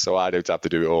podcast, so I don't have to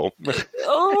do it all. He's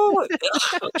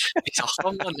off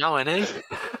on one now, isn't he?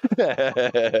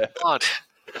 God,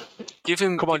 give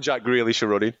him. Come on, Jack Grealish, you're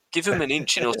running. Give him an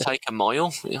inch, and he'll take a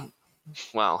mile. Yeah.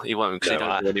 Well, he won't because he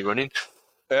don't do any running.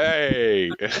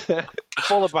 Hey,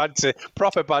 full of banter,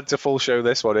 proper banter, full show.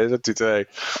 This one isn't it today?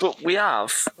 But we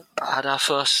have had our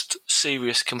first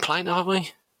serious complaint,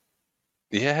 haven't we?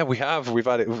 Yeah, we have. We've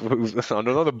had it on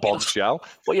another bombshell.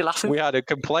 What are you laughing? We had a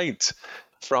complaint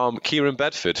from Kieran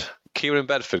Bedford. Kieran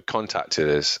Bedford contacted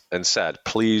us and said,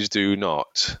 please do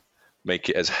not make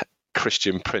it as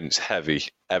Christian Prince heavy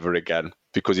ever again,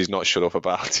 because he's not shut up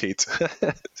about it.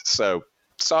 So,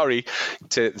 sorry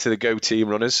to the Go Team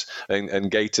runners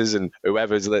and Gators and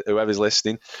whoever's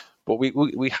listening. But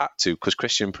we had to, because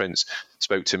Christian Prince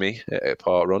spoke to me at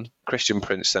Part Run. Christian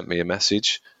Prince sent me a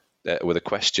message with a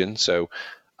question. So,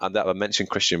 and that I mentioned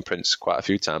Christian Prince quite a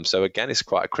few times. So again, it's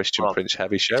quite a Christian Prince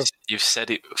heavy show. You've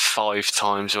said it 5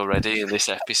 times already in this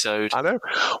episode. I know.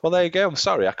 Well, there you go. I'm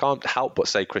sorry, I can't help but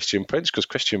say Christian Prince, because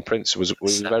Christian Prince was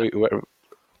very.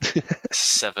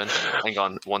 7. Hang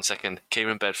on 1 second.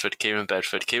 Kieran Bedford. Kieran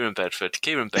Bedford. Kieran Bedford.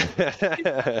 Kieran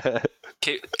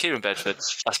Bedford.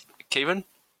 That's Kieran?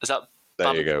 Is that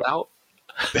there you go. Out?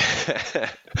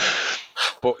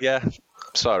 But yeah,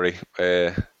 sorry.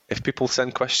 If people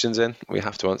send questions in, we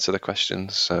have to answer the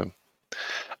questions. So,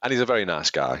 and he's a very nice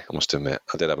guy, I must admit.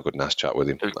 I did have a good, nice chat with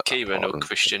him. Kieran or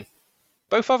Christian?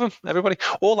 Both of them, everybody.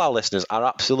 All our listeners are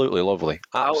absolutely lovely.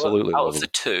 Absolutely out lovely. Of the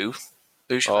 2,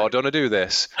 who's don't want to do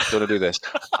this. Don't want to do this.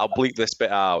 I'll bleep this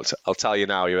bit out. I'll tell you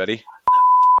now. You ready?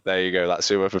 There you go. That's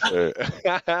who I prefer.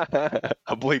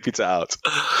 I'll bleep it out.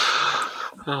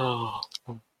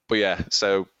 But yeah,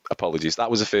 so apologies. That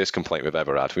was the first complaint we've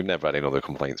ever had. We've never had any other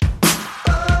complaints.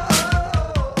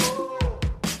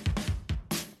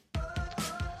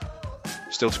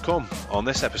 Still to come on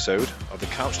this episode of the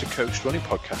Couch to Coach Running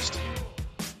Podcast.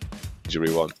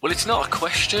 Injury 1. Well, it's not a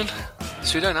question,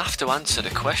 so we don't have to answer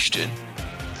the question.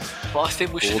 But I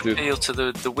think we should appeal to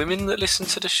the women that listen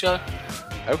to the show.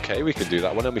 Okay, we can do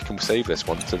that one, and we can save this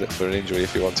one for an injury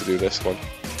if you want to do this one.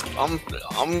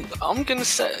 I'm gonna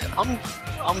say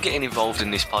I'm getting involved in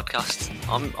this podcast.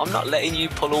 I'm not letting you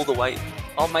pull all the weight.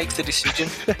 I'll make the decision.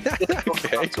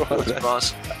 Okay, go on then.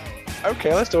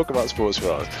 Okay, let's talk about sports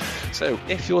bras. So,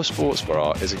 if your sports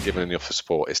bra isn't given enough for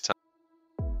sport, it's time.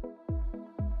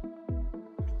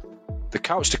 The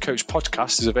Couch to Coach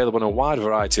podcast is available on a wide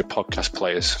variety of podcast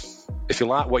players. If you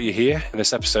like what you hear in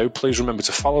this episode, please remember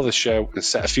to follow the show and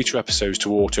set future episodes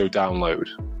to auto-download.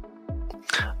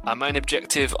 Our main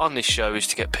objective on this show is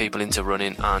to get people into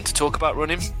running and to talk about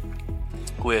running.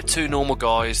 We're 2 normal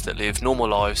guys that live normal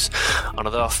lives, and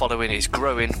although our following is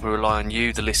growing, we rely on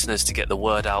you, the listeners, to get the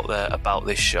word out there about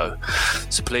this show.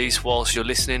 So please, whilst you're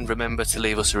listening, remember to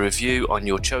leave us a review on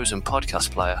your chosen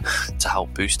podcast player to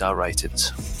help boost our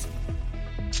ratings.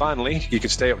 Finally, you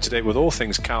can stay up to date with all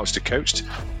things Couch to Coached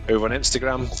over on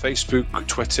Instagram, Facebook,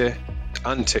 Twitter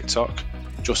and TikTok.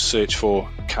 Just search for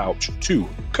Couch to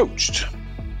Coached.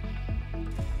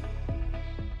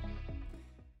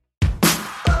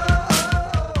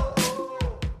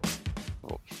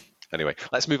 Anyway,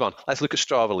 let's move on. Let's look at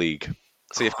Strava League.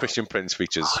 See if Christian Prince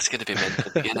features. It's going to be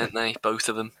mental again, aren't they? Both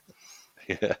of them.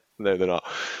 Yeah, no, they're not.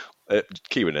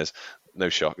 Kieran is. No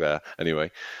shock there.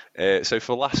 Anyway, so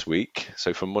for last week,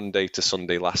 so from Monday to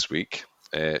Sunday last week,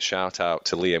 shout out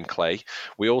to Liam Clay.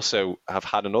 We also have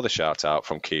had another shout out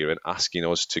from Kieran asking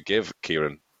us to give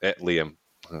Liam.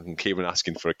 And Kieran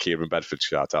asking for a Kieran Bedford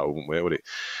shout out, wouldn't we? Would it?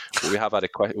 But we have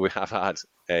had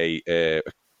a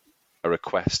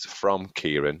request from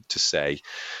Kieran to say,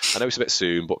 I know it's a bit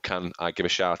soon, but can I give a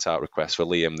shout out request for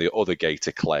Liam, the other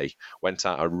Gator Clay, went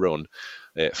out a run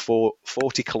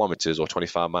 40 kilometres or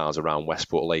 25 miles around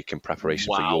Westport Lake in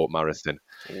preparation for York Marathon.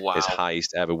 Wow. His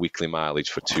highest ever weekly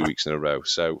mileage for 2 weeks in a row.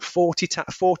 So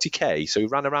 40k, so he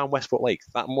ran around Westport Lake.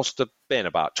 That must have been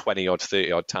about 20 odd,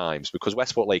 30 odd times, because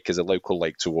Westport Lake is a local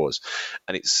lake to us.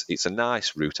 And it's a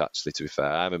nice route, actually, to be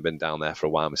fair. I haven't been down there for a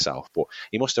while myself, but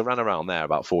he must have ran around there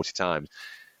about 40 times.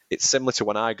 It's similar to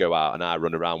when I go out and I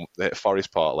run around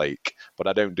Forest Park Lake, but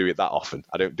I don't do it that often.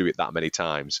 I don't do it that many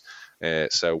times.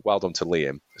 So well done to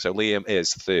Liam. So Liam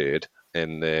is 3rd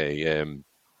in the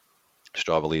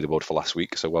Strava leaderboard for last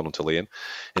week. So well done to Liam.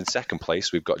 In 2nd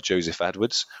place, we've got Joseph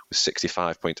Edwards with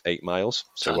 65.8 miles.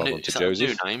 So well done to Joseph.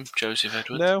 Is that a new name, Joseph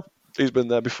Edwards? No, he's been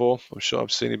there before. I'm sure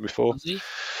I've seen him before. Has he?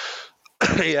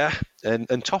 Yeah.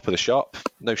 And top of the shop,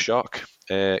 no shock,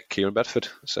 Kieran Bedford.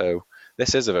 So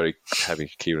this is a very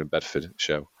heavy Kieran Bedford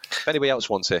show. If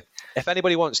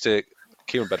anybody wants to,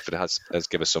 Kieran Bedford has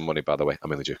given us some money, by the way.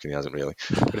 I'm only joking, he hasn't really.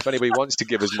 But if anybody wants to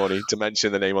give us money to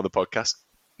mention the name on the podcast,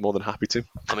 more than happy to.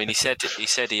 I mean, he said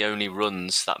he only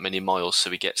runs that many miles, so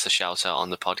he gets a shout out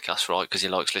on the podcast, right? Because he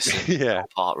likes listening to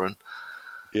Part Run.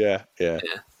 Yeah.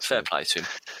 Fair play to him.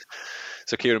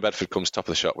 So Kieran Bedford comes top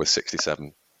of the shop with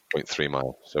 67.3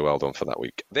 miles. So well done for that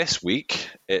week. This week,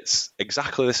 it's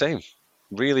exactly the same.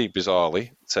 Really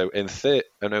bizarrely. So in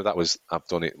I've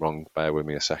done it wrong. Bear with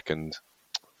me a second.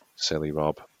 Silly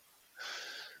Rob.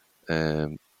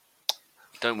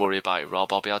 Don't worry about it,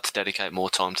 Rob. I'll be able to dedicate more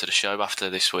time to the show after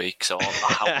this week, so I'll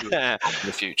help you in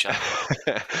the future.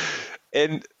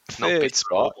 In third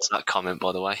spot, that comment,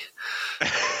 by the way.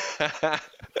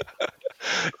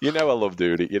 You know I love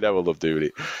doing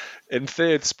it. In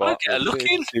third spot, I get a look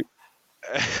in.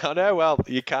 I know. Well,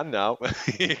 you can now.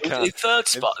 In third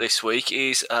spot this week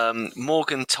is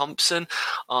Morgan Thompson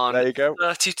on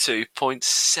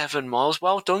 32.7 miles.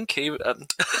 Well done, Keith.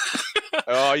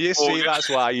 Oh, you see, that's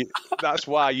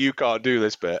why you can't do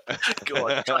this bit. Go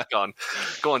on,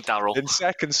 Daryl. In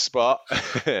second spot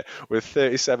with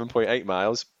 37.8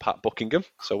 miles, Pat Buckingham.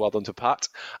 So well done to Pat.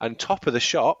 And top of the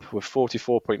shop with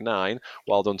 44.9.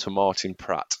 Well done to Martin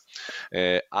Pratt.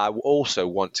 I also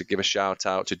want to give a shout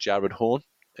out to Jared Horn.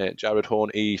 Jared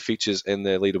Horn, he features in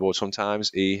the leaderboard sometimes.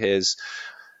 He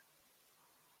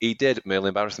did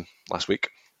Merlin Marathon last week.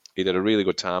 He did a really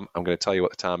good time. I'm going to tell you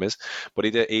what the time is. But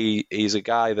he's a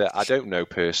guy that I don't know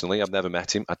personally. I've never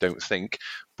met him, I don't think.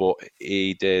 But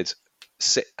he did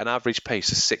an average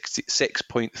pace of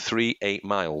 6.38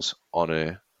 miles on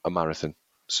a marathon.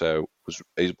 So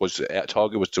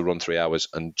target was to run 3 hours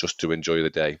and just to enjoy the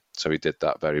day. So he did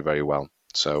that very, very well.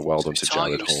 So well done to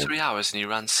Jared Horn. It was 3 hours and he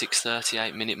ran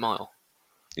 6:38 minute mile.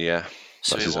 Yeah,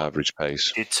 that's his average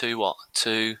pace. He did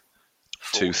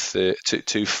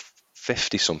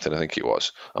 250 something, I think it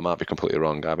was. I might be completely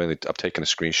wrong. I've taken a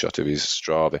screenshot of his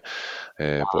Strava,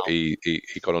 wow. But he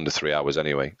got under 3 hours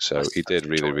anyway. So he did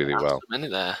really, really well.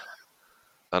 Minute there.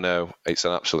 I know, it's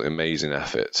an absolutely amazing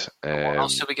effort. What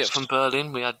else did we get from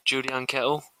Berlin? We had Julianne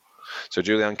Kettle. So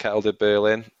Julianne Kettle did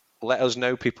Berlin. Let us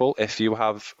know, people, if you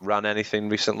have ran anything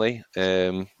recently.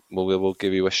 We'll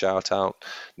give you a shout out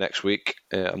next week.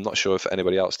 I'm not sure if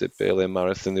anybody else did Berlin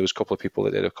Marathon. There was a couple of people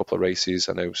that did a couple of races.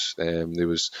 I know there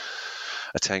was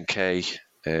a 10K,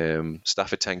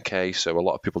 Stafford 10K. So a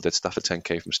lot of people did Stafford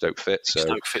 10K from Stoke Fit. So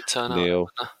Stoke Fit turnout.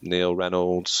 Neil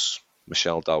Reynolds,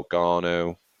 Michelle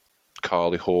Dalgarno,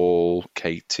 Carly Hall,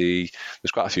 Katie.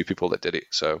 There's quite a few people that did it.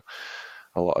 So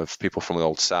a lot of people from the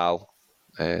old Sal.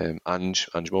 Ange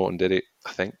Morton did it,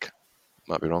 I think.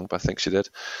 Might be wrong, but I think she did.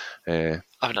 I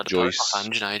haven't had Joyce. A poem off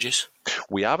Ange in ages.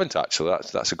 We haven't actually.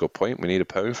 That's a good point. We need a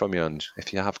poem from you, Ange.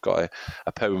 If you have got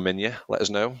a poem in you, let us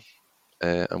know,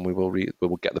 and we will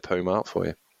get the poem out for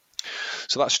you.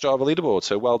 So that's Strava leaderboard.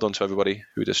 So well done to everybody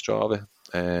who did Strava.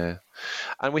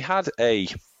 And we had a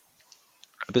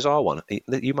bizarre one.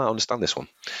 You might understand this one.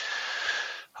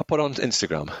 I put on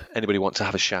Instagram. Anybody want to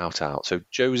have a shout out? So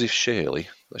Joseph Shirley,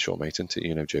 that's your mate, isn't it?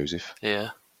 You know Joseph.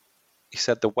 Yeah. He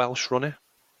said the Welsh runner.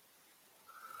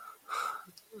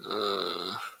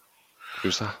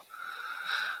 Who's that?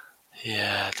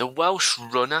 Yeah, the Welsh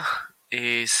runner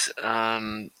is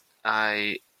a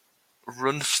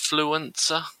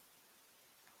runfluencer.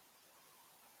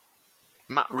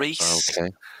 Matt Rees. Okay.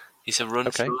 He's a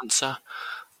runfluencer.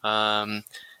 Okay.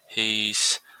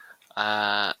 He's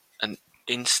an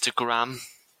Instagram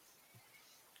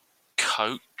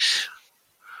coach.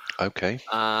 Okay.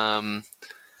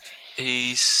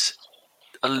 He's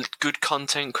a good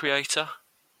content creator.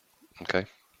 Okay.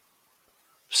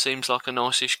 Seems like a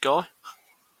nice-ish guy.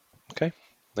 Okay.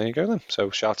 There you go then. So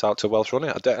shout out to Welsh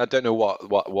Runner. I don't know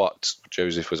what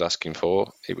Joseph was asking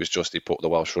for. It was just he put the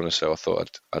Welsh Runner, so I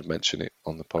thought I'd mention it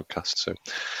on the podcast. So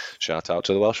shout out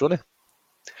to the Welsh Runner.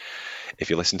 If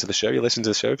you listen to the show, you listen to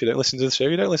the show. If you don't listen to the show,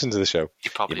 you don't listen to the show.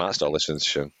 You might start listening to the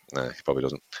show. No, he probably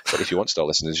doesn't. But if you want to start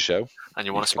listening to the show... and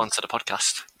you want to sponsor the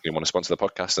podcast. You want to sponsor the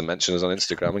podcast and mention us on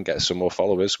Instagram and get some more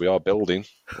followers. We are building.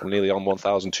 We're nearly on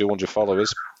 1,200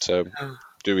 followers. So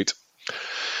do it.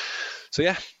 So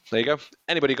yeah, there you go.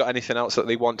 Anybody got anything else that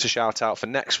they want to shout out for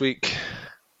next week?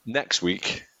 Next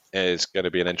week is going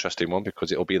to be an interesting one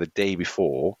because it'll be the day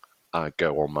before I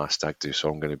go on my stag do. So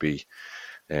I'm going to be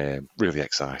really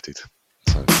excited.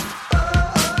 So.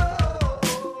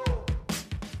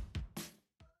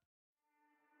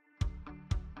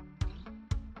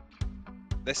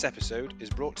 This episode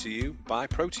is brought to you by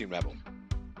Protein Rebel.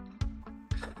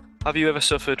 Have you ever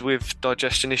suffered with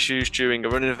digestion issues during a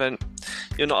running event?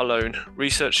 You're not alone.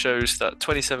 Research shows that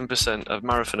 27% of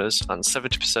marathoners and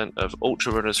 70% of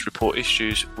ultra runners report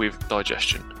issues with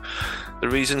digestion. The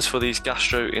reasons for these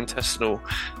gastrointestinal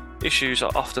issues are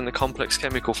often the complex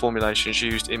chemical formulations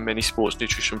used in many sports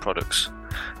nutrition products.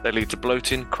 They lead to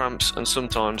bloating, cramps, and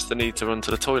sometimes the need to run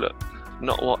to the toilet.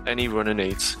 Not what any runner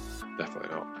needs. Definitely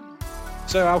not.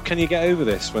 So how can you get over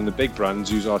this when the big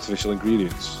brands use artificial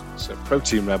ingredients? So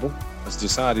Protein Rebel has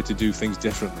decided to do things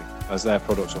differently as their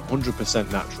products are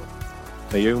 100% natural.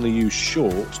 They only use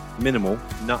short, minimal,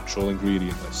 natural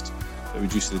ingredient list that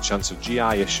reduces the chance of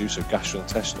GI issues, so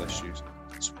gastrointestinal issues,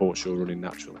 and supports your running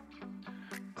naturally.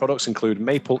 Products include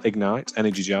Maple Ignite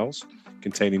energy gels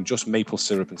containing just maple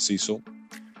syrup and sea salt,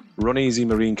 Run Easy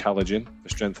Marine Collagen for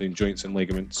strengthening joints and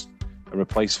ligaments, and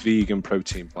replace vegan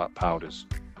protein powders.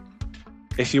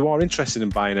 If you are interested in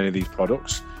buying any of these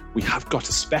products, we have got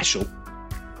a special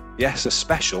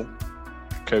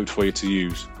code for you to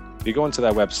use. You go onto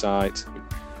their website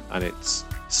and it's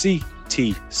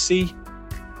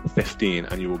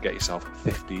CTC15 and you will get yourself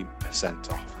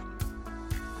 15% off.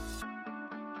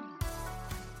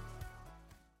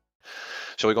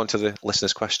 Shall we go on to the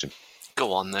listener's question?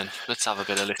 Go on then. Let's have a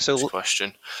bit of listener's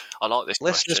question. I like this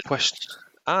question.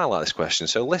 I like this question.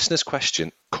 So listener's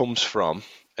question comes from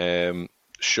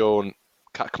Sean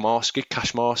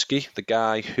Kashmarsky, the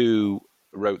guy who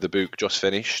wrote the book Just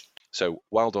Finished. So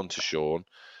well done to Sean.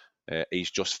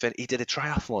 He's just finished. He did a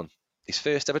triathlon. His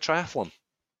first ever triathlon.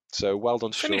 So well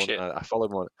done to Sean. I followed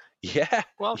him on it.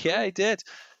 Yeah, he did.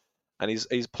 And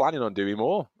he's planning on doing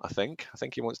more, I think. I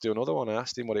think he wants to do another one. I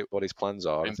asked him what his plans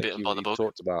are. I think he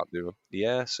talked about doing.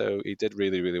 Yeah, so he did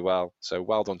really, really well. So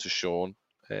well done to Sean.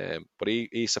 But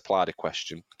he supplied a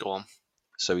question. Go on.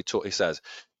 So he says,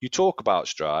 you talk about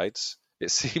strides. It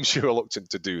seems you're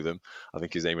reluctant to do them. I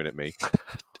think he's aiming at me.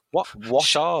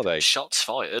 What are they? Shots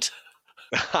fired.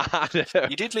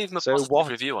 You did leave him a positive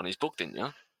review on his book, didn't you?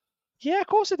 Yeah, of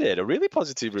course I did. A really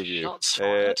positive review. Shots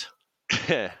fired.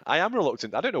 I am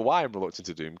reluctant. I don't know why I'm reluctant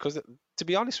to do them, because to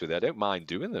be honest with you, I don't mind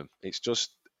doing them. It's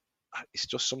just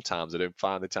sometimes I don't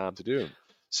find the time to do them.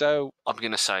 So I'm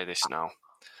going to say this now.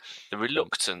 The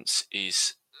reluctance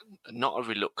is not a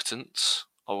reluctance.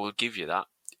 I will give you that.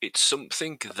 It's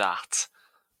something that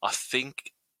I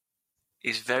think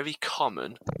is very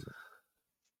common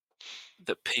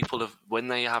that people have, when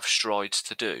they have strides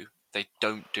to do, they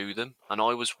don't do them. And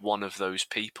I was one of those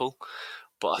people.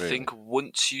 But I think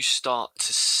once you start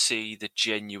to see the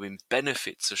genuine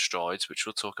benefits of strides, which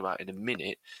we'll talk about in a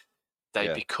minute,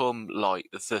 they become like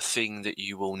the thing that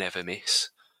you will never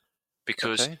miss.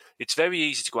 Because it's very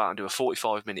easy to go out and do a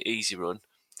 45-minute easy run.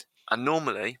 And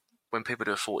normally, when people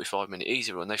do a 45-minute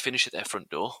easy run, they finish at their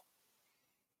front door.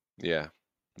 Yeah,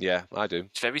 I do.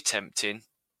 It's very tempting.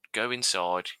 Go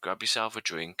inside, grab yourself a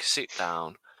drink, sit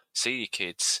down, see your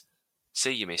kids,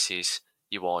 see your missus,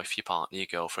 your wife, your partner, your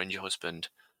girlfriend, your husband,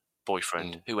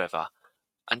 boyfriend, whoever,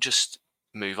 and just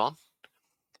move on.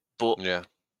 But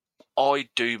I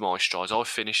do my strides. I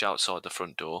finish outside the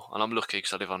front door, and I'm lucky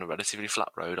because I live on a relatively flat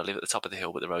road. I live at the top of the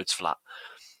hill, but the road's flat.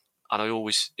 And I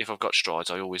always, if I've got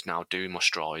strides, I always now do my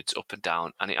strides up and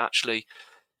down, and it actually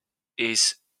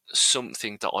is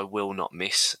something that I will not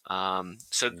miss.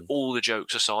 So all the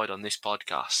jokes aside on this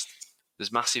podcast,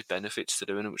 there's massive benefits to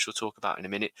doing it, which we'll talk about in a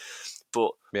minute.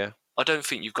 But I don't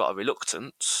think you've got a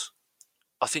reluctance.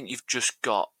 I think you've just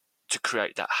got to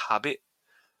create that habit.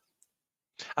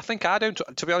 I think I don't,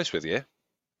 to be honest with you.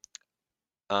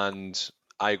 And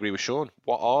I agree with Sean.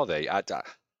 What are they? I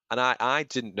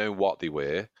didn't know what they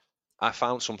were. I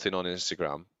found something on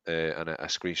Instagram and I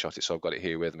screenshot it, so I've got it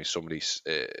here with me. Somebody's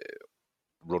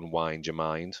Run Wind Your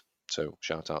Mind. So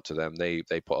shout out to them. They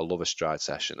put a Love a Stride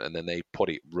session, and then they put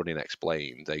it Running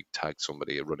Explained. They tagged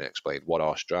somebody at Running Explained. What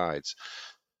are strides?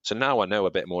 So now I know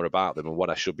a bit more about them and what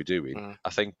I should be doing.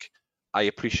 I think I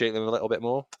appreciate them a little bit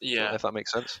more. Yeah, if that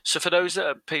makes sense. So for those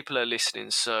people are listening,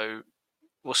 so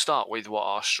we'll start with what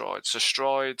are strides. So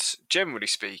strides, generally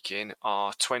speaking,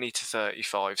 are 20 to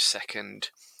 35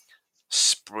 second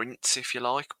sprints, if you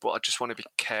like. But I just want to be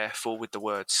careful with the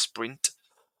word sprint.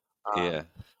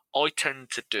 I tend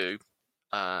to do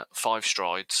 5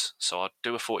 strides. So I'd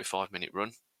do a 45-minute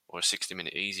run or a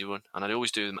 60-minute easy run. And I'd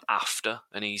always do them after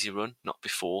an easy run, not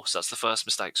before. So that's the first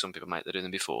mistake some people make. They do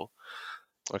them before.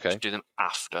 Okay. Do them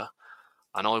after.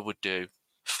 And I would do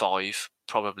 5,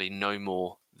 probably no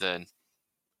more than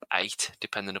 8,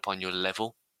 depending upon your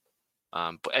level.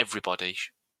 But everybody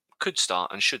could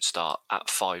start and should start at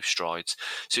 5 strides.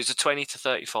 So it's a 20 to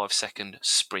 35 second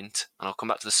sprint. And I'll come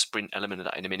back to the sprint element of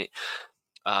that in a minute.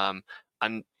 And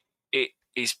it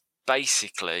is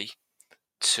basically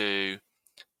to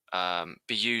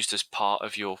be used as part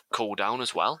of your cool down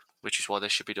as well, which is why they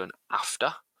should be done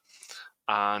after.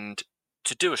 And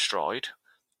to do a stride,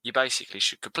 you basically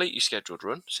should complete your scheduled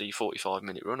run, so your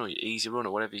 45-minute run or your easy run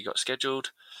or whatever you got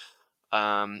scheduled.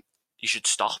 You should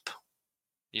stop.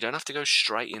 You don't have to go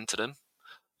straight into them.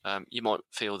 You might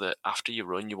feel that after your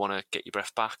run, you want to get your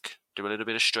breath back, do a little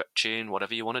bit of stretching,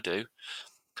 whatever you want to do.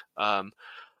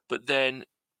 But then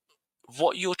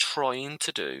what you're trying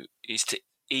to do is to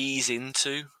ease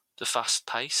into the fast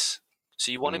pace.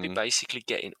 So you want to be basically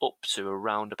getting up to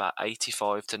around about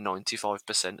 85 to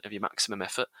 95% of your maximum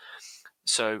effort.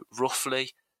 So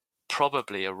roughly,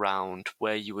 probably around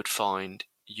where you would find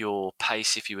your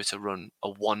pace if you were to run a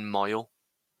 1 mile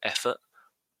effort.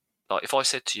 Like if I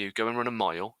said to you, go and run a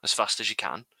mile as fast as you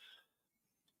can,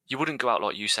 you wouldn't go out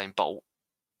like Usain Bolt.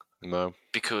 No.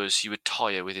 Because you would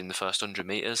tire within the first 100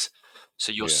 meters.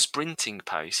 So your sprinting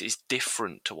pace is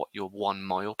different to what your 1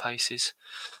 mile pace is.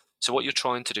 So what you're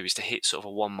trying to do is to hit sort of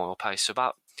a 1 mile pace. So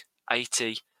about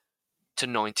 80 to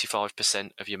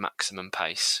 95% of your maximum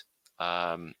pace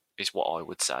is what I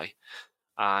would say.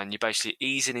 And you're basically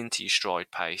easing into your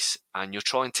stride pace and you're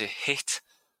trying to hit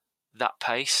that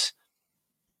pace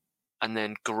and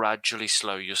then gradually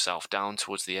slow yourself down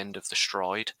towards the end of the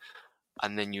stride.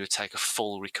 And then you would take a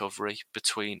full recovery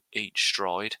between each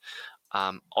stride.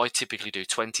 I typically do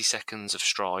 20 seconds of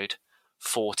stride,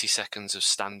 40 seconds of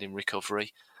standing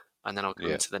recovery, and then I'll go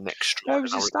into the next stride. Oh,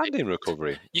 it's a standing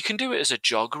recovery? You can do it as a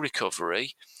jog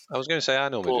recovery. I was going to say I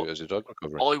normally do it as a jog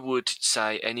recovery. I would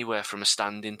say anywhere from a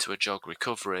standing to a jog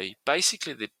recovery.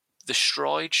 Basically, the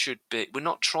stride should be... We're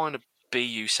not trying to be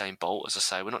Usain Bolt, as I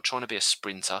say. We're not trying to be a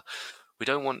sprinter. We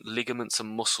don't want ligaments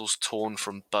and muscles torn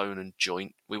from bone and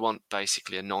joint. We want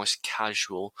basically a nice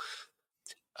casual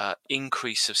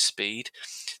increase of speed.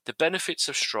 The benefits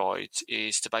of strides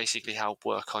is to basically help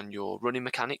work on your running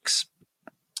mechanics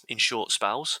in short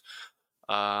spells,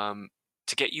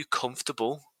 to get you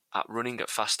comfortable at running at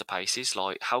faster paces.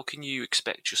 Like, how can you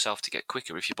expect yourself to get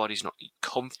quicker if your body's not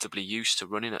comfortably used to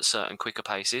running at certain quicker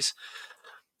paces?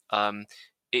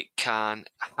 It can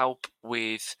help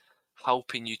with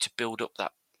helping you to build up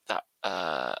that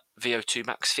VO2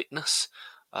 max fitness.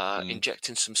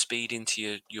 Injecting some speed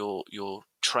into your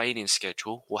training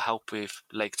schedule will help with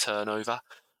leg turnover,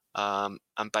 and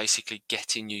basically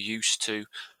getting you used to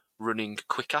running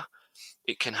quicker.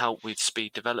 It can help with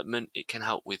speed development. It can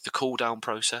help with the cool down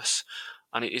process,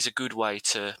 and it is a good way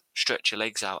to stretch your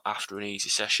legs out after an easy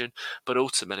session. But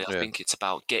ultimately, I think it's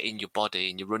about getting your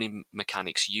body and your running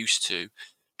mechanics used to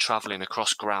traveling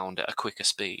across ground at a quicker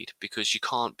speed, because you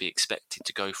can't be expected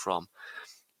to go from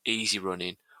easy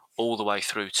running all the way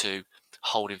through to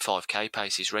holding 5k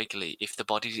paces regularly if the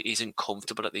body isn't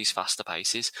comfortable at these faster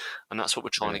paces. And that's what we're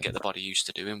trying to get the body used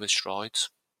to doing with strides.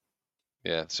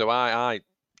 Yeah, so I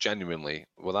genuinely,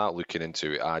 without looking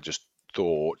into it, I just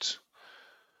thought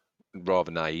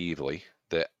rather naively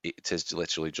that it is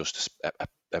literally just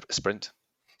a sprint.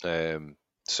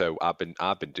 So I've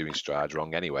been doing strides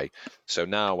wrong anyway. So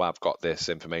now I've got this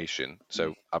information.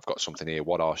 So I've got something here.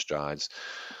 What are strides?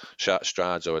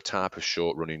 Strides are a type of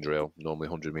short running drill, normally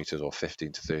 100 meters or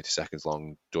 15 to 30 seconds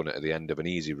long, done at the end of an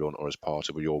easy run or as part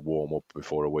of your warm up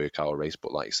before a workout or race.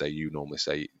 But like you say, you normally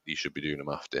say you should be doing them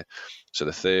after. So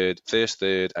the first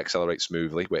third accelerate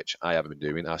smoothly, which I haven't been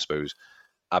doing. I suppose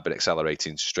I've been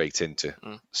accelerating straight into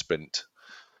sprint.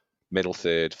 Middle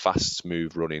third, fast,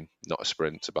 smooth running, not a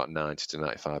sprint, about 90 to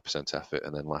 95% effort.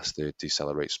 And then last third,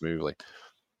 decelerate smoothly.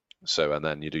 So, and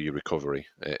then you do your recovery.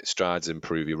 Strides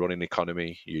improve your running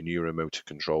economy, your neuromotor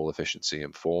control efficiency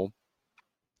and form.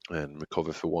 And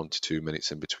recover for 1 to 2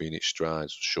 minutes in between each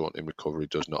stride. Shortening recovery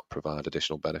does not provide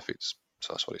additional benefits.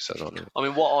 So that's what it says on it. I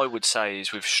mean, what I would say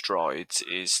is with strides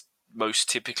is most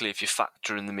typically if you're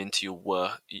factoring them into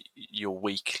your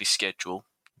weekly schedule,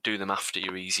 do them after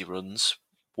your easy runs.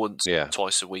 Once,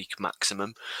 twice a week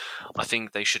maximum. I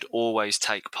think they should always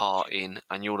take part in,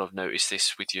 and you'll have noticed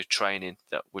this with your training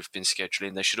that we've been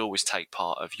scheduling, they should always take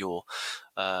part of your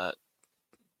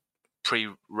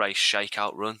pre-race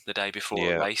shakeout run the day before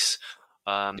a race.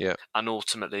 And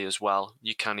ultimately as well,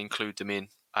 you can include them in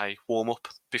a warm-up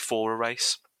before a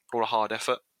race or a hard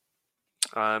effort.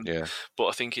 But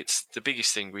I think it's the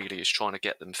biggest thing really is trying to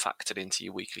get them factored into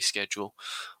your weekly schedule.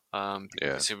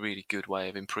 It's a really good way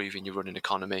of improving your running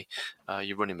economy,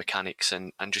 your running mechanics,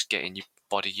 and just getting your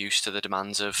body used to the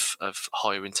demands of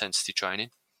higher intensity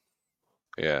training.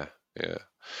 Yeah.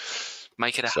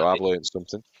 Make it a so habit. I've learned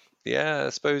something. Yeah, I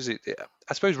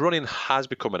suppose running has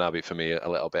become an habit for me a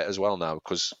little bit as well now,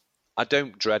 because I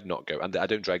don't dread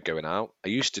going out. I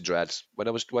used to dread when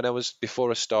I was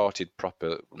before I started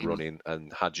proper running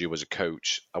and had you as a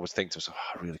coach. I was thinking to myself,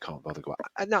 I really can't bother going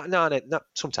out. No,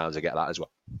 sometimes I get that as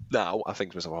well. Now I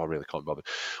think to myself, I really can't bother.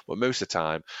 But most of the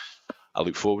time, I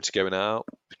look forward to going out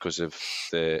because of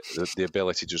the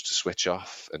ability just to switch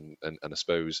off, and I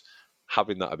suppose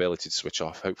having that ability to switch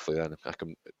off, hopefully then I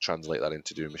can translate that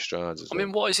into doing my strides as well. I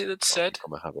mean, what is it that said?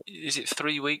 Is it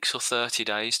 3 weeks or 30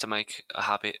 days to make a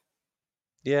habit?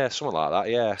 Yeah, something like that,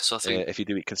 yeah. So I think if you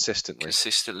do it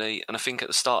consistently. And I think at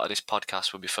the start of this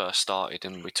podcast when we first started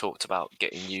and we talked about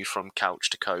getting you from couch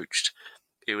to coached,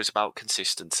 it was about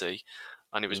consistency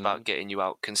and it was about getting you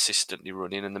out consistently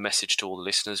running. And the message to all the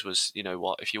listeners was, you know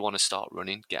what, if you want to start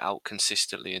running, get out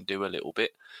consistently and do a little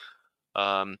bit.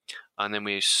 And then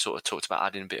we sort of talked about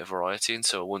adding a bit of variety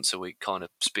into a once a week kind of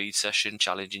speed session,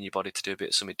 challenging your body to do a bit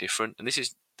of something different. And this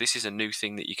is a new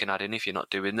thing that you can add in if you're not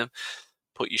doing them.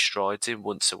 Put your strides in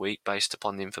once a week based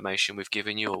upon the information we've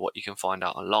given you or what you can find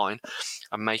out online,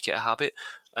 and make it a habit.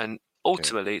 And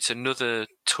ultimately, it's another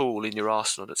tool in your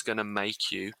arsenal that's going to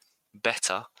make you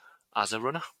better as a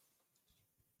runner.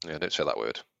 Yeah, don't say that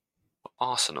word.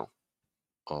 Arsenal.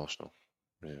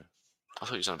 Yeah. I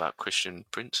thought you were talking about Christian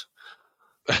Prince.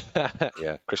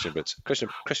 Yeah, Christian Prince.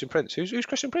 Christian Prince. Who's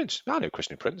Christian Prince? I know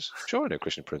Christian Prince. Sure, I know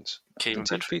Christian Prince. Kieran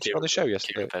Bedford. Featured on the show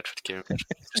yesterday. Kieran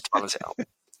Bedford. Just to balance it out.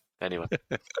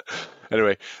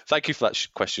 Anyway, thank you for that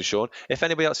question, Sean. If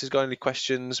anybody else has got any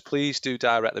questions, please do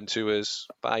direct them to us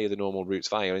via the normal routes,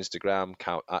 via Instagram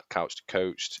at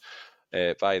Couch2Coached,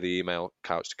 via the email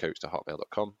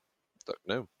couch2coached@hotmail.com.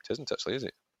 No, it isn't actually, is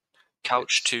it?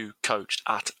 Couch2Coached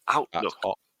at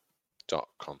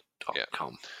outlook.com. Yeah.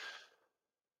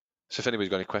 So if anybody's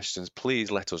got any questions, please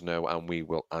let us know and we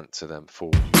will answer them for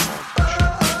you.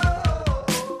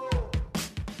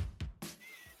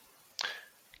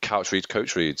 Couch reads,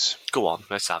 Coach reads. Go on,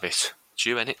 let's have it. It's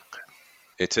you, innit?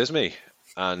 It is me.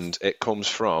 And it comes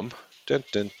from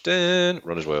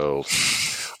Runner's World.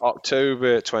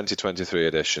 October 2023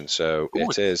 edition. So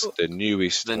it is the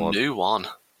newest one. The new one.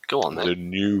 Go on then. The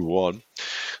new one.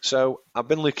 So I've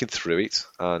been looking through it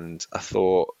and I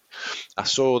saw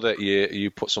that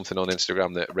you put something on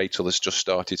Instagram that Rachel has just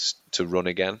started to run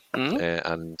again.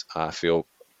 And I feel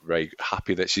very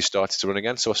happy that she started to run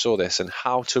again. So I saw this and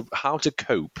how to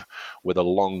cope with a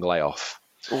long layoff.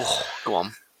 Oh, go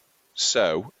on.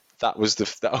 So that was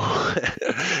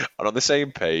and on the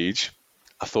same page,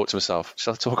 I thought to myself,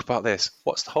 shall I talk about this?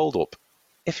 What's the hold up?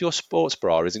 If your sports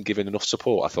bra isn't giving enough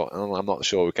support, I thought, I'm not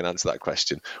sure we can answer that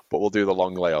question, but we'll do the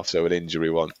long layoff, so an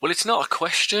injury one. Well, it's not a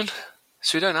question,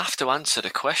 so we don't have to answer the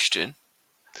question.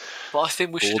 But I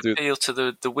think we should appeal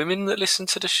to the women that listen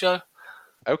to the show.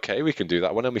 Okay, we can do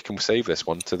that one, and we can save this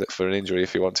one for an injury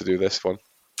if you want to do this one.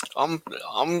 I'm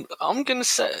gonna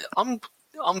say I'm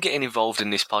getting involved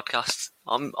in this podcast.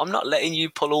 I'm not letting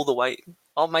you pull all the weight.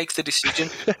 I'll make the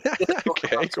decision.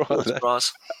 Okay, go on then.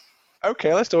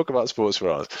 Okay, let's talk about sports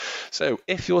bras. So,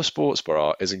 if your sports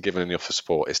bra isn't giving enough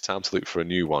support, it's time to look for a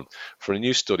new one. For a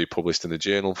new study published in the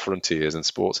journal Frontiers in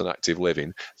Sports and Active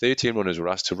Living, 13 runners were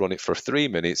asked to run it for 3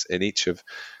 minutes in each of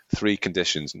 3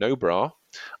 conditions: no bra,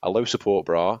 a low support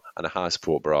bra, and a high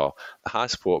support bra. The high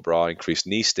support bra increased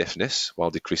knee stiffness while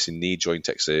decreasing knee joint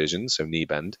exertion, so knee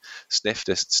bend.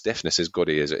 Stiffness is good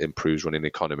as it improves running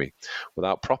economy.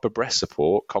 Without proper breast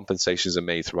support, compensations are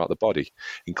made throughout the body,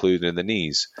 including in the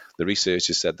knees. The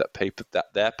researchers said that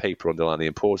their paper underlined the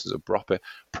importance of proper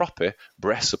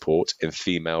breast support in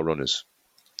female runners.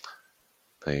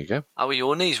 There you go. How are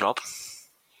your knees, Rob?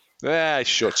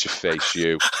 Shut your face,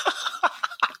 you.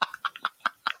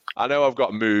 I know I've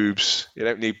got moobs. You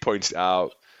don't need to point it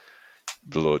out.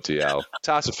 Bloody hell.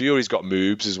 Tyson Fury's got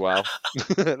moobs as well.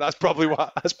 That's probably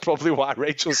why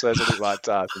Rachel says I don't like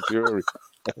Tyson Fury.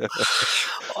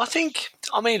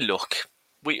 Look,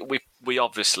 we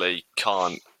obviously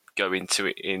can't go into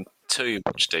it in too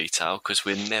much detail because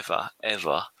we never,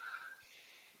 ever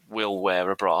will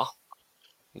wear a bra.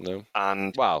 No.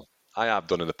 And well, I have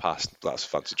done in the past. That's a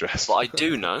fancy dress. But I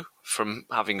do know from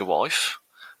having a wife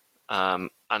and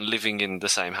living in the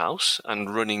same house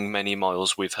and running many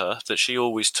miles with her that she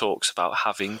always talks about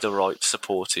having the right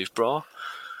supportive bra.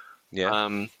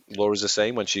 Yeah. Laura's the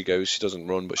same. When she goes, she doesn't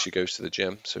run, but she goes to the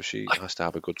gym, so she has to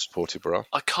have a good supportive bra.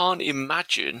 I can't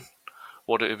imagine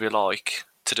what it would be like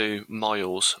to do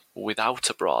miles without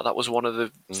a bra. That was one of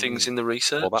the things in the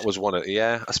research. Well, that was one of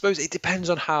I suppose it depends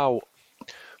on how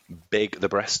big the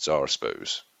breasts are, I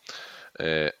suppose.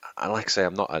 And like I say,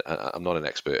 I'm not an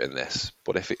expert in this,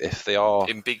 but if they are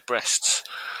in big breasts,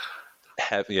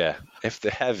 if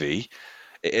they're heavy,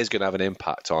 it is going to have an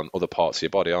impact on other parts of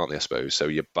your body, aren't they? I suppose so.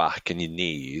 Your back and your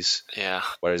knees. Yeah.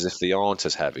 Whereas if they aren't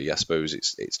as heavy, I suppose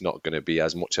it's not going to be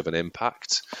as much of an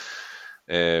impact.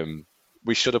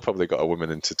 We should have probably got a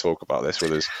woman in to talk about this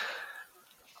with us.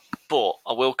 But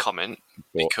I will comment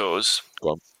because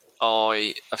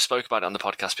I have spoke about it on the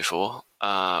podcast before.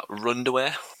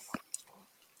 Runderwear.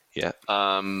 Yeah.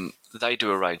 They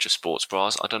do a range of sports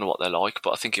bras. I don't know what they're like,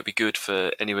 but I think it'd be good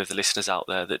for any of the listeners out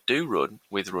there that do run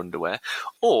with underwear.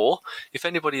 Or if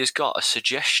anybody has got a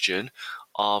suggestion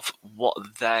of what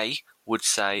they would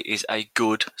say is a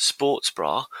good sports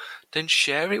bra, then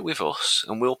share it with us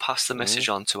and we'll pass the message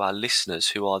on to our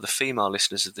listeners who are the female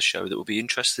listeners of the show that will be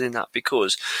interested in that,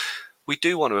 because we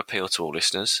do want to appeal to all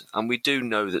listeners, and we do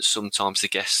know that sometimes the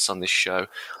guests on this show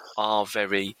are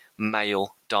very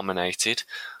male dominated.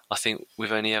 I think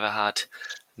we've only ever had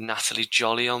Natalie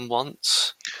Jolly on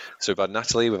once. So we've had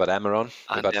Natalie, we've had Emma on,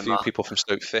 we've had a few Emma. people from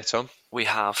Stoke Fit on. We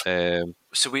have.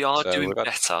 So we are doing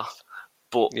better,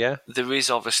 but there is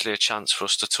obviously a chance for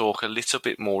us to talk a little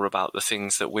bit more about the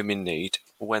things that women need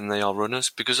when they are runners,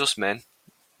 because us men,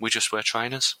 we just wear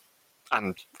trainers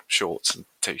and shorts and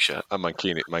t-shirt and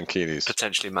mankinis,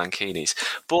 potentially mankinis.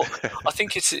 But I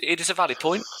think it is a valid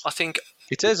point. I think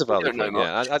it is a valid point.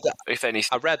 Yeah, if anything,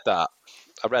 I read that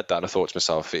and I thought to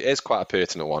myself, it is quite a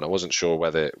pertinent one. I wasn't sure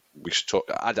whether we should talk.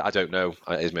 I don't know.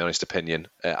 Is my honest opinion.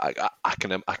 I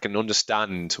can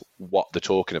understand what they're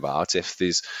talking about if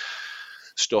there's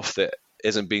stuff that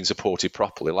isn't being supported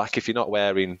properly. Like if you're not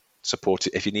wearing support,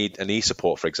 if you need a knee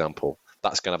support, for example,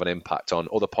 that's going to have an impact on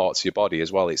other parts of your body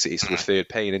as well. It's referred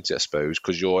pain into it, I suppose,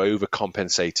 because you're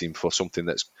overcompensating for something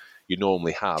that's you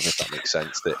normally have, if that makes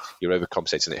sense, that you're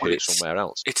overcompensating and it hurts somewhere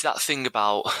else. It's that thing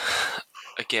about,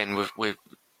 again, we're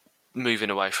moving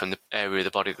away from the area of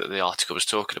the body that the article was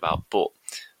talking about, but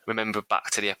remember back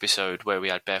to the episode where we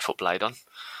had Barefoot Blade on,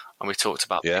 and we talked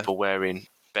about people wearing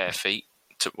bare feet,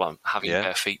 having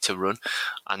bare feet to run,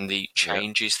 and the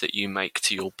changes that you make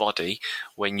to your body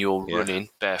when you're running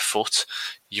barefoot.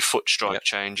 Your foot strike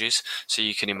changes, so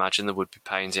you can imagine there would be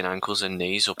pains in ankles and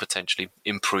knees, or potentially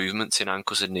improvements in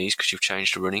ankles and knees because you've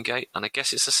changed the running gait. And I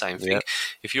guess it's the same thing.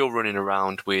 If you're running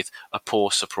around with a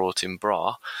poor supporting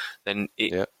bra, then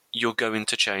you're going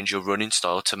to change your running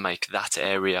style to make that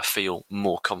area feel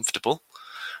more comfortable,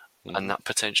 and that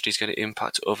potentially is going to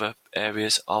impact other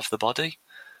areas of the body.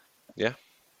 Yeah.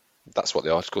 That's what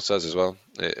the article says as well.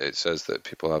 It says that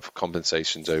people have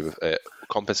compensations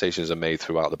are made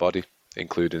throughout the body,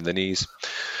 including the knees.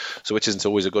 So which isn't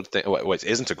always a good thing. Well, it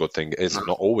isn't a good thing. It's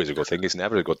not always a good thing. It's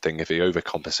never a good thing if you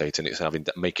overcompensate and it's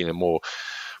making a more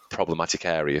problematic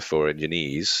area for your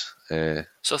knees. So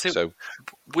I think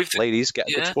ladies,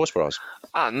 get good sports bras.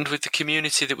 And with the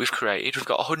community that we've created, we've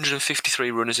got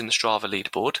 153 runners in the Strava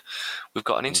leaderboard. We've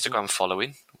got an Instagram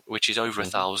following, which is over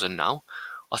 1,000 now.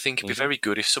 I think it'd be very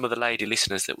good if some of the lady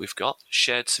listeners that we've got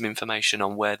shared some information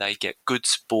on where they get good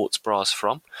sports bras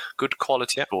from, good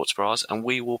quality sports bras, and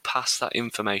we will pass that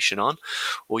information on,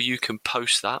 or you can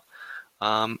post that,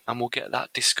 and we'll get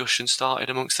that discussion started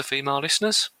amongst the female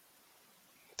listeners.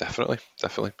 Definitely.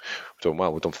 We've done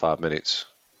well. We've done 5 minutes.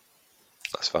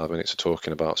 That's 5 minutes of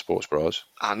talking about sports bras.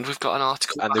 And we've got an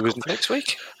article and there was next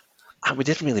week. And we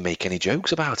didn't really make any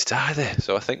jokes about it either.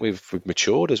 So I think we've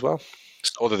matured as well.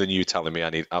 Other than you telling me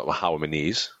I need how are my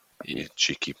knees, you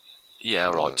cheeky. Yeah,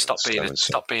 right. Stop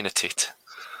being a tit.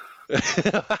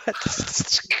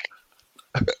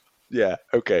 Yeah.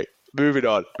 Okay. Moving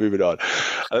on.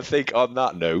 I think on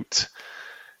that note,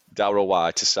 Daryl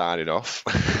White is signing off.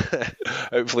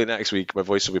 Hopefully next week my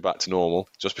voice will be back to normal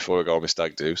just before I go on my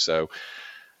stag do. So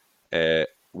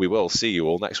we will see you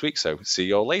all next week. So see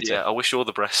you all later. Yeah, I wish you all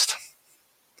the best.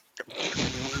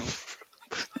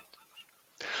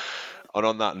 And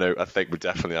on that note, I think we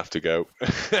definitely have to go.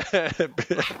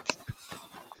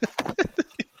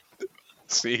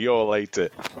 See you all later.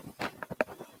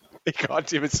 You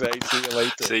can't even say see you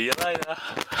later. See you later.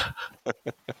 Look,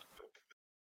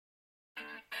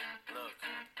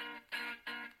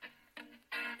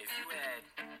 if you had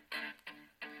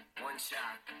one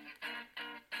shot,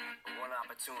 one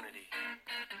opportunity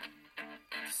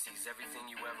to seize everything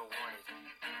you ever wanted,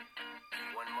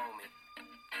 one moment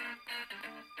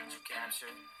that you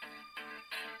captured,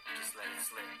 just let it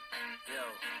slip. Yo,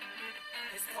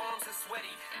 his palms are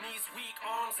sweaty, knees weak,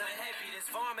 arms are heavy. There's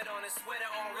vomit on his sweater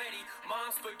already.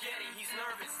 Mom's spaghetti, he's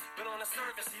nervous, but on the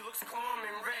surface he looks calm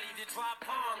and ready to drop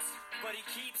bombs. But he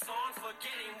keeps on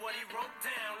forgetting what he wrote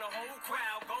down. The whole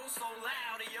crowd goes so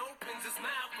loud, he opens his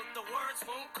mouth, but the words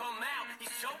won't come out.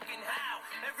 He's choking how?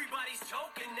 Everybody's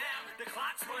choking now. The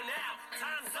clock's run out,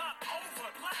 time's up,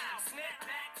 over, plow. Snap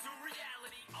back to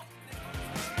reality. Oh,